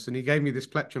plectrums, and he gave me this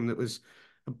plectrum that was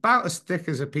about as thick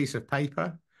as a piece of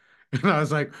paper, and I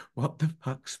was like, "What the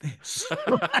fuck's this?"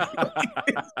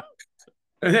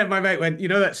 And then my mate went, "You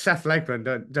know that Seth Lakeman,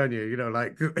 don't you?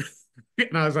 Like."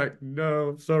 And I was like,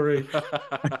 "No, sorry."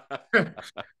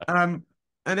 Um,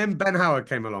 and then Ben Howard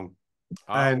came along,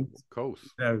 Oh, and of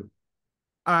course. no,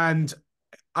 and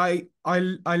I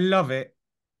love it.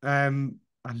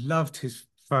 I loved his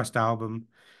first album.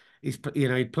 He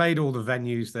played all the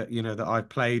venues that I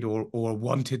played or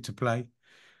wanted to play.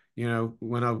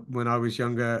 When I was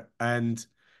younger, and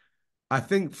I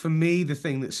think for me the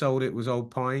thing that sold it was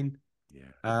Old Pine.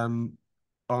 Yeah, Um,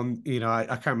 I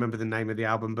can't remember the name of the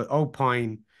album, but Old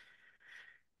Pine.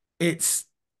 It's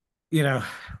you know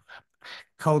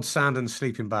cold sand and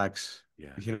sleeping bags.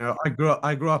 yeah, I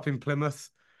grew up in Plymouth.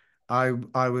 I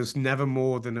was never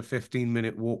more than a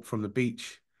 15-minute walk from the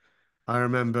beach. I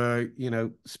remember,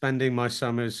 spending my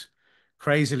summers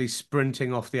crazily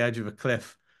sprinting off the edge of a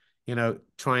cliff,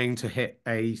 trying to hit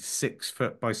a 6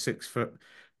 foot by 6 foot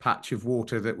patch of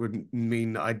water that would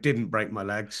mean that I didn't break my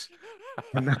legs.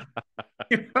 And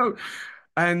you know,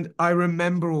 and I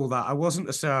remember all that. I wasn't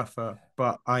a surfer,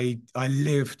 but I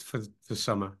lived for the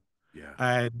summer. yeah,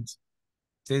 And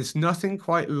there's nothing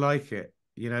quite like it.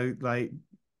 Like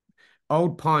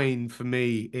Old Pine for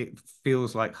me, it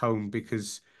feels like home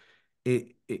because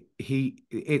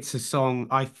it's a song.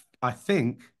 I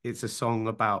think it's a song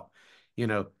about, you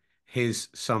know, his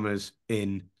summers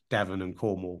in Devon and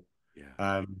Cornwall.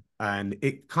 yeah, And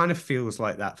it kind of feels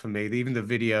like that for me. Even the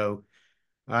video,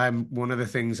 one of the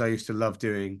things I used to love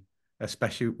doing,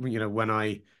 especially, when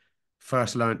I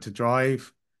first learned to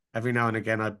drive, every now and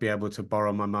again I'd be able to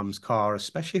borrow my mum's car,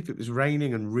 especially if it was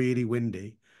raining and really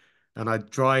windy, and I'd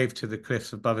drive to the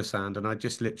cliffs of Boversand, and I'd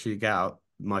just literally get out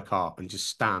my car and just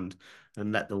stand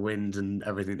and let the wind and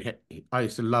everything hit me. I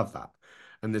used to love that.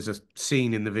 And there's a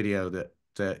scene in the video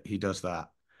that he does that,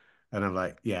 and I'm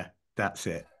like, yeah, that's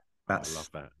it. I love That's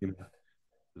that.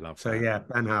 Love so that. yeah,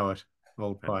 Ben Howard,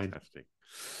 Old Pine. Fantastic.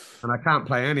 And I can't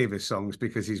play any of his songs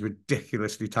because he's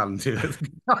ridiculously talented at the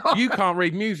guitar. You can't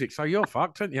read music, so you're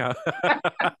fucked, aren't you?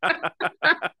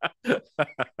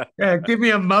 Yeah, give me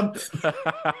a month.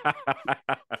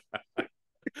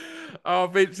 Oh,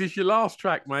 Vince, it's your last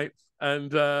track, mate.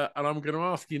 And I'm going to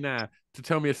ask you now to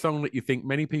tell me a song that you think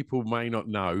many people may not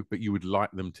know, but you would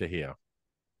like them to hear.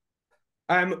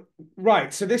 Um,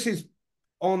 right. So this is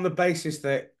on the basis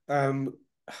that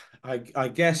I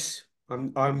guess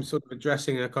I'm sort of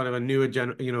addressing a kind of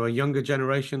a a younger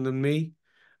generation than me.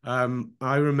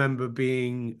 I remember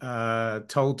being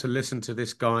told to listen to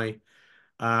this guy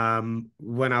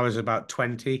when I was about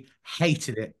 20.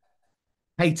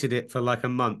 Hated it for like a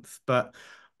month, but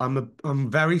I'm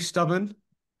very stubborn,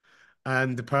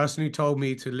 and the person who told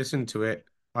me to listen to it,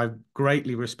 I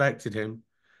greatly respected him.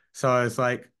 So I was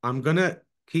like, I'm gonna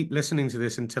keep listening to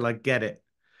this until I get it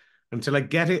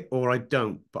or I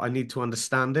don't, but I need to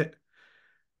understand it.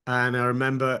 And I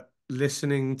remember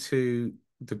listening to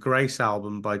the Grace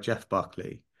album by Jeff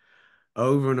Buckley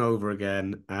over and over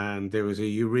again, and there was a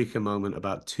eureka moment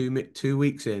about 2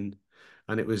 weeks in,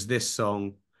 and it was this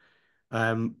song.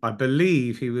 I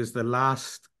believe he was the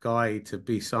last guy to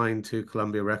be signed to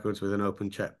Columbia Records with an open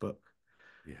checkbook.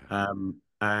 Yeah,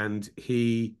 And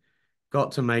he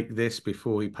got to make this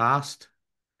before he passed.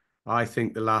 I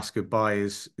think The Last Goodbye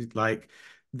is like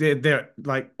they're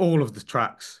like all of the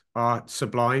tracks are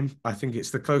sublime. I think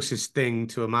it's the closest thing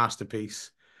to a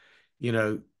masterpiece.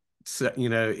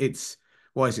 It's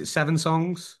what is it, 7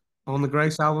 songs on the yeah,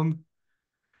 Grace album?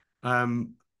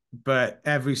 Um, but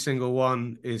every single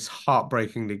one is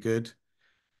heartbreakingly good.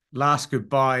 Last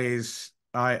Goodbye is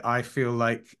I feel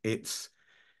like it's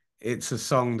a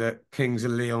song that Kings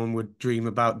of Leon would dream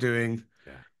about doing.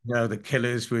 Yeah. The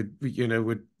Killers would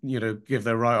give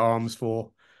their right arms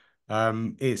for.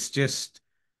 It's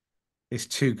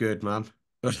too good, man.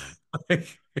 Yeah.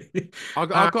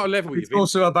 Like, I've got a level with you, it's Vince.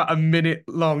 also about a minute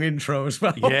long intro as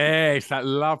well. Yeah, it's that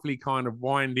lovely kind of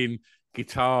winding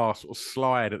guitar sort of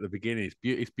slide at the beginning.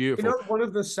 It's beautiful. One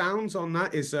of the sounds on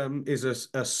that is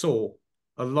a saw,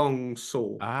 a long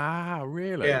saw. Ah,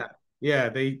 really? Yeah. Yeah,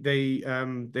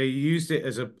 they used it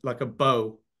as a like a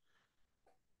bow,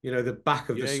 the back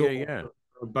of the Yeah, saw, yeah, yeah.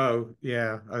 a bow.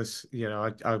 Yeah, as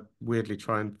I weirdly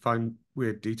try and find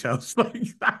weird details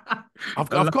like that. I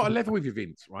I've love got a it. level with you,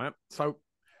 Vince, right? So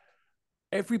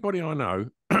everybody I know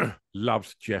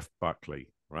loves Jeff Buckley,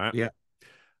 right? Yeah,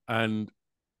 And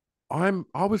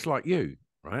I was like you,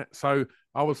 right? So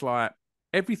I was like,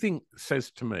 everything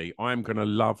says to me, I'm gonna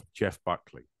love Jeff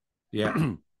Buckley. yeah.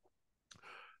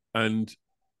 and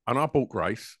I bought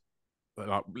Grace,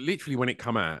 like literally when it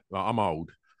come out, like I'm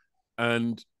old.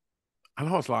 And I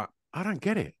was like, I don't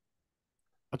get it.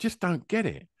 I just don't get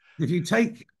it.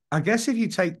 I guess if you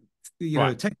take,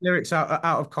 Right. take lyrics out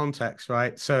of context,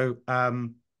 right? So,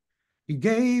 you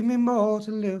gave me more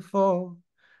to live for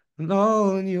than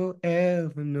all you'll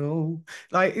ever know.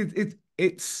 Like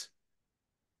it's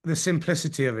the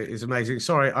simplicity of it is amazing.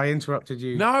 Sorry, I interrupted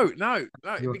you. No, no,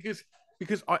 no, You're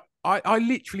because I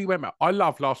literally went back. I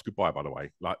love Last Goodbye, by the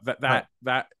way. Like right.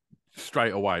 that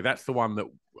straight away. That's the one that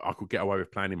I could get away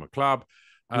with playing in my club.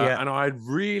 Yeah, And I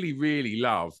really, really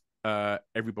love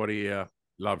Everybody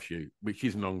Loves You, which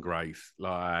isn't on Grace,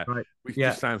 like right. which Yeah,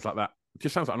 just sounds like that.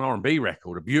 Just sounds like an R&B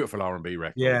record, a beautiful R&B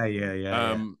record. yeah, yeah, yeah,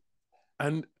 yeah. Um,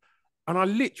 and I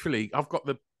literally I've got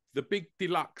the big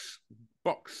deluxe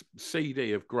box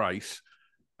CD of Grace,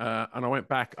 and I went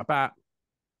back about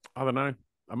I don't know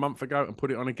a month ago and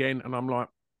put it on again, and I'm like,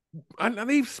 and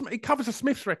it covers a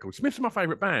Smiths record. Smiths are my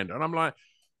favorite band, and I'm like,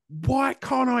 why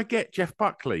can't I get Jeff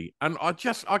Buckley? And I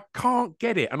can't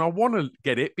get it, and I want to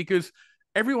get it because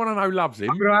everyone I know loves I'm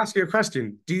him. going to ask you a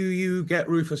question. Do you get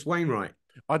Rufus Wainwright?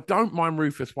 I don't mind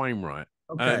Rufus Wainwright,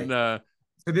 and Okay.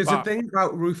 So there's a but thing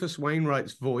about Rufus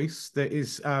Wainwright's voice that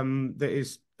is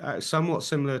somewhat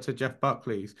similar to Jeff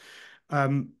Buckley's.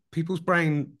 People's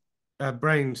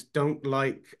brains don't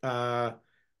like uh,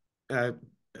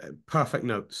 perfect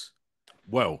notes.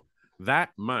 well, that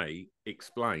may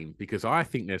explain because I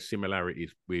think there's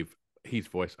similarities with his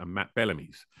voice and Matt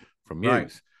Bellamy's from Right.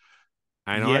 Muse.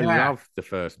 And I Yeah. loved the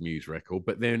first Muse record,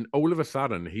 but then all of a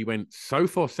sudden he went so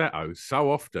falsetto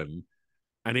so often,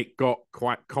 and it got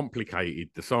quite complicated.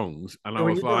 The songs, and I So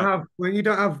was like, when you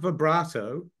don't have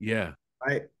vibrato, yeah,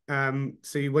 right?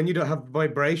 See, when you don't have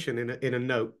vibration in a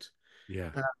note,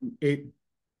 yeah, it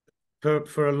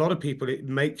for a lot of people it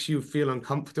makes you feel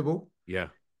uncomfortable. yeah,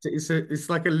 It's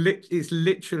like it's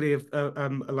literally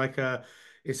like a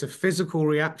it's a physical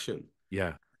reaction.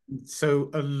 yeah, So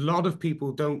a lot of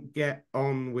people don't get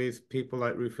on with people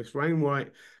like Rufus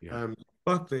Wainwright, yeah, um,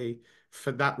 Buckley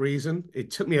for that reason.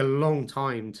 It took me a long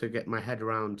time to get my head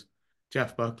around Jeff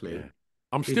yeah. Buckley.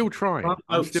 I'm It's still there are trying.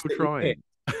 I'm notes still that he hits.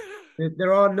 trying.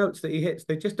 There are notes that he hits.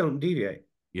 They just don't deviate.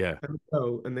 Yeah,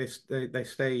 And they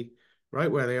stay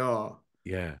right where they are.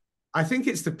 yeah. I think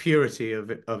it's the purity of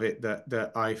it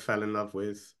that I fell in love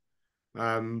with.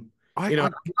 Um, I, I,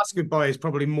 Last Goodbye is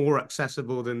probably more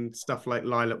accessible than stuff like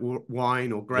Lilac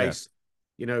Wine or yeah. Grace,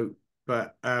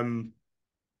 but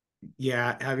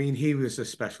yeah, I mean, he was a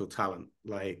special talent.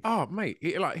 Like, Oh,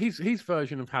 mate, like his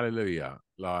version of Hallelujah.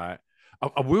 Like,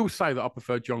 I will say that I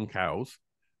prefer John Cowell's,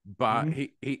 but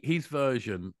mhm, his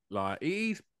version, like,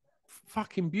 he's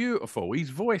fucking beautiful. His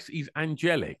voice is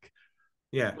angelic.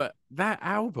 yeah, But that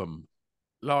album,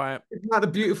 like, isn't that the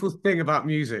beautiful thing about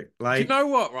music? do you Like, know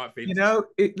what, right, Vince?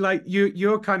 it like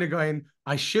you're kind of going,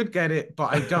 I should get it,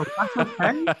 but I don't. That's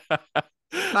okay.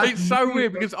 That's It's so really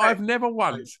weird because okay. I've never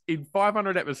Like, once in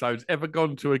 500 episodes ever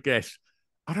gone to a guest.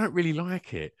 I don't really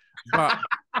like it,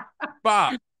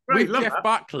 but great, with love Jeff that.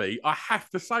 Buckley, I have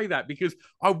to say that because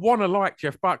I want to like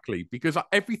Jeff Buckley because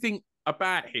everything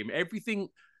about him, everything,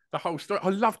 the whole story. I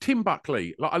love Tim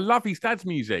Buckley, like I love his dad's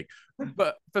music,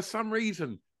 but for some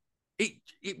reason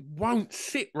it won't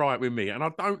sit right with me, and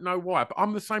I don't know why. But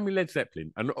I'm the same with Led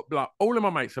Zeppelin, and like all of my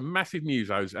mates are massive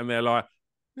musos, and they're like,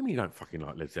 "I mean, you don't fucking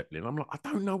like Led Zeppelin." I'm like, I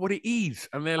don't know what it is,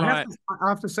 and they're like, I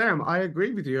have to say, I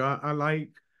agree with you. I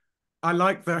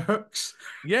like the hooks.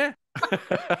 "Yeah,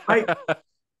 I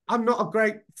I'm not a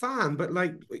great fan, but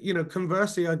like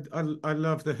conversely, I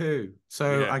love the Who.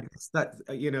 So yeah, I guess that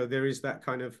there is that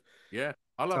kind of yeah."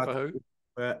 I love touch the Who.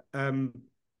 But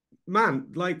man,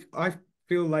 like I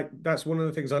feel like that's one of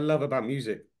the things I love about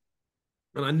music.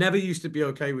 And I never used to be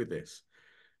okay with this.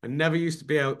 I never used to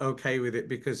be okay with it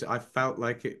because I felt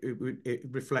like it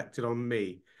reflected on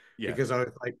me. Yeah, Because I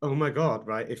was like, oh my God,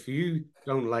 right? If you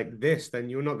don't like this, then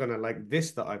you're not gonna like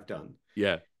this that I've done.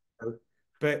 yeah,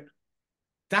 But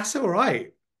that's all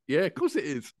right. yeah. Of course it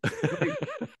is. Like,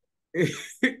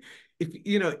 if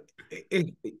you know,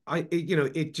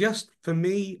 it just for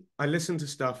me, I listen to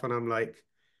stuff and I'm like,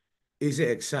 is it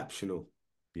exceptional?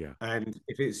 Yeah, And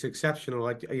if it's exceptional,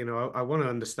 I want to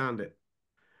understand it.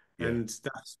 yeah, And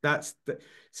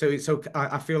so it's okay.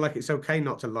 I feel like it's okay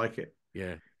not to like it.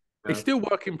 yeah. You It's know? still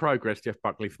work in progress, Jeff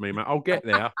Buckley, for me, mate. I'll get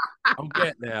there. I'll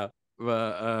get there.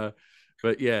 But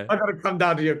yeah. I got to come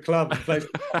down to your club and play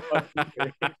some.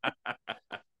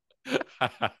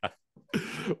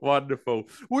 Wonderful.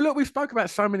 Well, look, we spoke about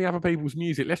so many other people's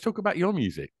music. Let's talk about your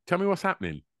music. Tell me what's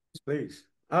happening. Please.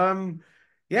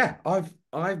 Yeah,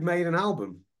 I've made an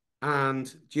album, and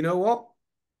do you know what?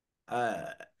 Uh,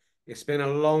 it's been a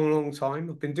long, long time.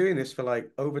 I've been doing this for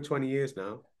like over 20 years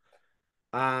now,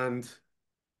 and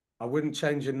I wouldn't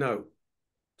change a note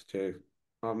to.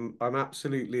 I'm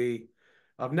absolutely.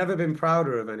 I've never been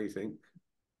prouder of anything,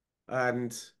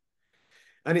 and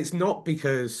it's not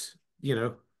because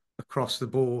across the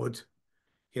board,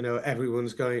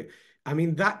 everyone's going. I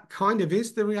mean, that kind of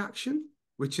is the reaction,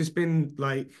 which has been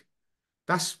like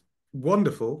that's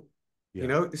wonderful.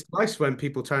 Yeah, It's nice when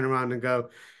people turn around and go,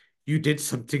 "You did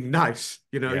something nice.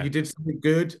 yeah, You did something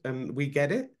good, and we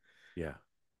get it." yeah,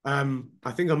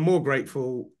 I think I'm more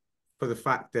grateful for the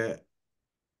fact that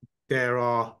there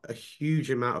are a huge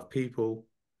amount of people,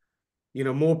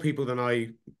 more people than I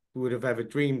would have ever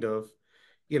dreamed of,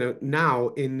 now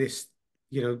in this,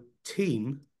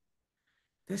 team.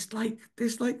 There's like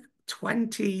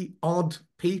 20 odd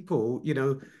people,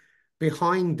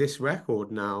 behind this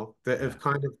record now that yeah, have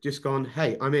kind of just gone,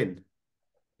 hey, I'm in,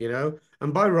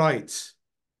 and by rights,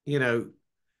 you know,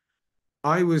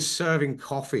 I was serving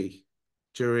coffee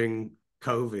during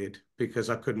COVID because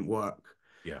I couldn't work.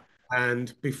 yeah,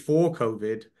 And before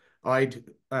COVID, I'd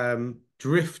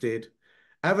drifted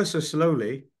ever so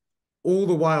slowly, all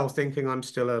the while thinking I'm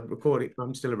still a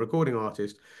recording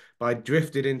artist, but I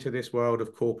drifted into this world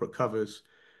of corporate covers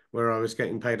where I was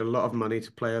getting paid a lot of money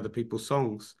to play other people's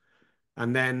songs.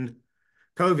 And then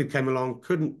COVID came along,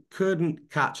 couldn't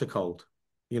catch a cold.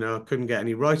 Couldn't get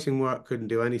any writing work, couldn't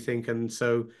do anything. And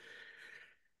so,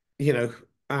 you know,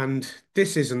 and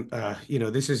this isn't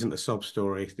a sob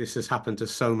story. This has happened to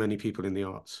so many people in the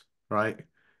arts, right?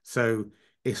 So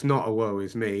it's not a woe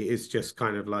is me. It's just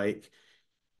kind of like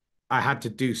I had to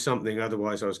do something,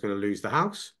 otherwise I was going to lose the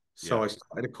house. yeah, So I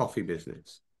started a coffee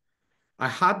business. I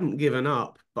hadn't given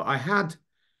up, but I had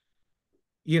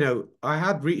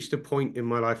reached a point in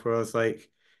my life where I was like,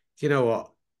 you know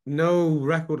what? No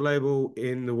record label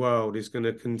in the world is going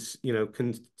to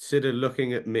consider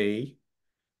looking at me,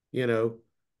 you know,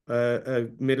 a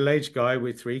middle-aged guy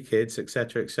with three kids,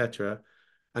 etc.,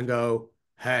 and go,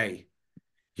 "Hey,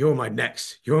 you're my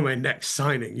next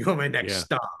signing, you're my next yeah,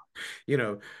 star," you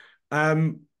know.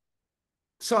 Um,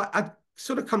 so I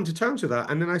sort of come to terms with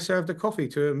that, and then I served a coffee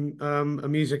to a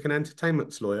music and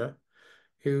entertainment lawyer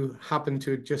who happened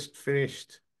to have just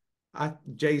finished at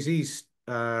Jay-Z's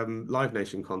Live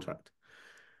Nation contract.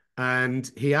 And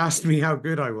he asked me how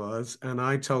good I was, and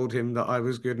I told him that I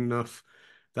was good enough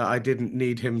that I didn't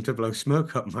need him to blow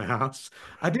smoke up my ass.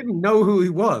 I didn't know who he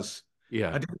was. yeah,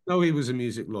 I didn't know he was a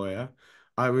music lawyer.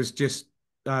 I was just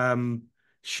um,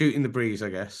 shooting the breeze, I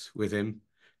guess, with him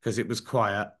because it was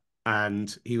quiet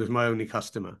and he was my only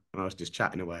customer, and I was just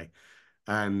chatting away.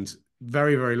 And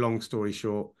very, very long story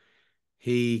short,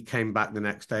 he came back the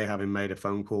next day having made a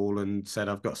phone call and said,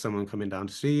 I've got someone coming down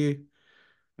to see you.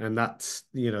 And that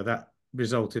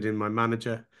resulted in my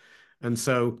manager. And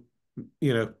so,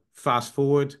 fast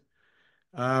forward,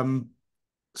 um,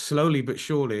 slowly but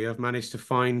surely, I've managed to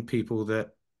find people that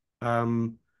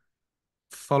um,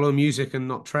 follow music and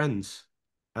not trends.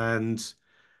 And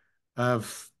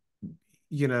I've,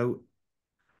 you know,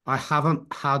 I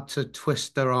haven't had to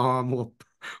twist their arm or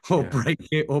yeah, break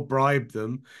it or bribe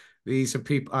them. These are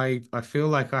people I feel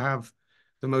like I have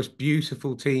the most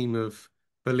beautiful team of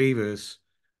believers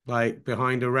like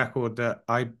behind a record that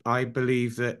I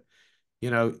believe that,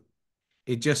 you know,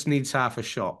 it just needs half a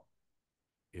shot.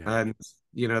 yeah, And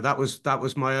that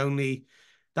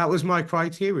was my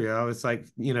criteria. I was like,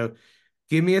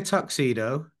 give me a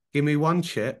tuxedo, give me one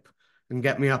chip, and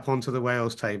get me up onto the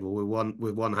Wales table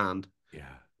with one hand.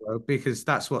 yeah, Because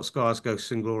that's what Scars,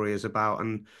 Ghosts, and Glory is about.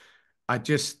 And I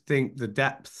just think the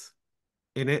depth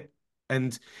in it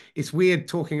And it's weird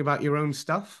talking about your own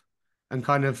stuff and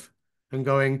kind of and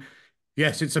going,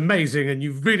 yes, it's amazing, and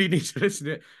you really need to listen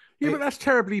to it. Yeah, but that's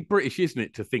terribly British, isn't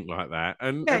it, to think like that? Yeah,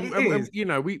 it And is. you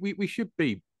know, we should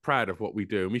be proud of what we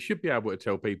do, and we should be able to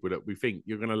tell people that we think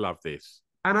you're going to love this.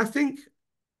 And I think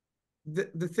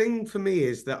the thing for me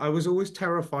is that I was always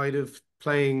terrified of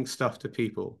playing stuff to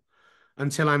people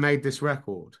until I made this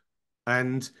record.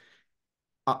 And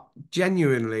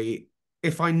genuinely,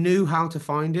 if I knew how to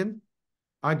find him,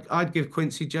 I'd give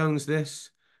Quincy Jones this.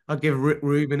 I'd give Rick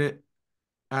Rubin it,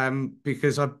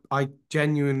 because I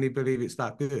genuinely believe it's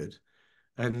that good.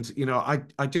 And you know,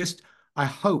 I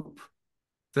hope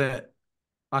that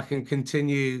I can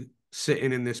continue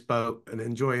sitting in this boat and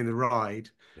enjoying the ride.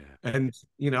 Yeah. And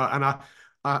you know, and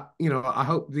I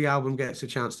hope the album gets a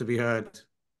chance to be heard,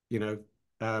 you know,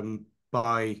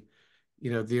 by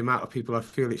the amount of people I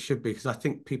feel it should be, because I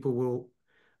think people will.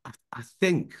 I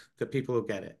think that people will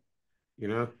get it. You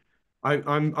know,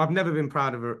 I've never been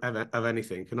proud of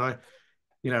anything, and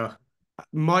you know,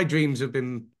 my dreams have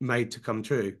been made to come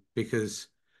true because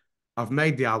I've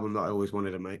made the album that I always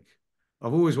wanted to make.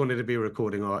 I've always wanted to be a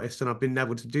recording artist, and I've been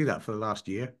able to do that for the last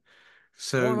year. What an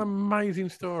So amazing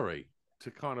story to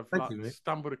kind of thank like you, mate.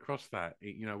 stumbled across that,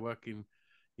 you know, working,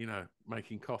 you know,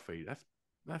 making coffee. That's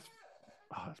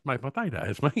that's made my day, that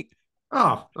has, mate.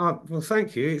 Well,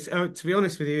 thank you. It's to be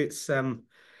honest with you, it's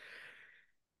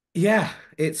yeah,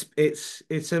 it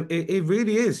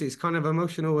really is. It's kind of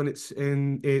emotional, and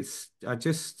it's I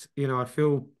just I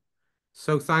feel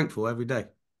so thankful every day.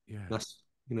 Yeah.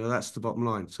 That's the bottom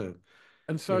line. So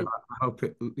And so I hope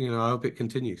it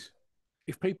continues.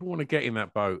 if people want to get in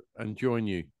that boat and join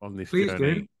you on this Please do.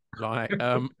 journey, like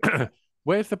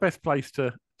where's the best place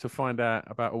to find out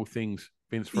about all things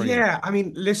Vince Freeman? Yeah, I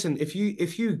mean, listen, if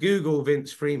you Google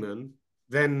Vince Freeman,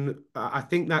 then I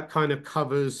think that kind of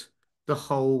covers the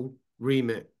whole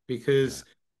remit, Yeah, because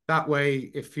that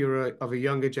way, if you're of a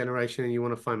younger generation and you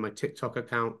want to find my TikTok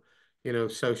account,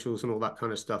 socials and all that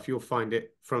kind of stuff, you'll find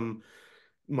it from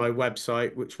my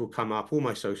website, which will come up. All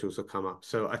my socials will come up.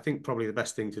 So I think probably the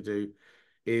best thing to do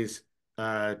is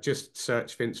just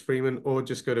search Vince Freeman, or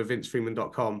just go to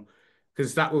vincefreeman.com,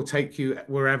 because that will take you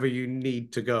wherever you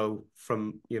need to go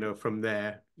from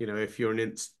there. If you're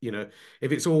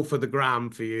if it's all for the gram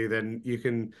for you, then you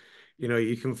can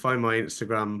find my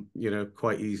Instagram,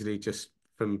 quite easily, just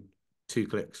from 2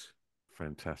 clicks.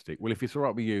 fantastic. Well, if it's all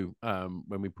right with you,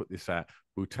 when we put this out,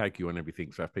 we'll tag you on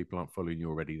everything. So if people aren't following you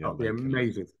already, then That'd be they can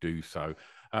amazing. do so.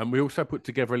 We also put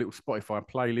together a little Spotify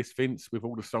playlist, Vince, with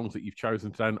all the songs that you've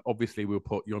chosen today. And obviously, we'll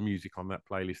put your music on that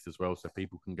playlist as well, so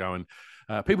people can go and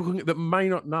that may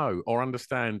not know or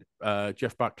understand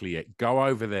Jeff Buckley yet, go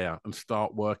over there and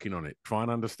start working on it. Try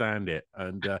and understand it,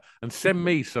 and send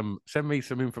me some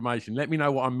information. Let me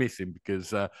know what I'm missing,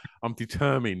 because I'm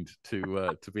determined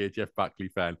to be a Jeff Buckley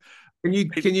fan. Can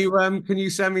you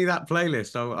send me that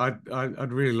playlist?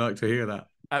 I'd really like to hear that.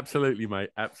 Absolutely, mate.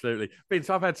 Absolutely. Vince,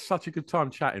 I've had such a good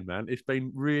time chatting, man. It's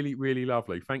been really, really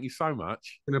lovely. Thank you so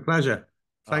much. It's been a pleasure.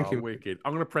 Thank Oh, you. wicked.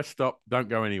 I'm going to press stop. Don't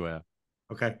go anywhere.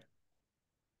 Okay.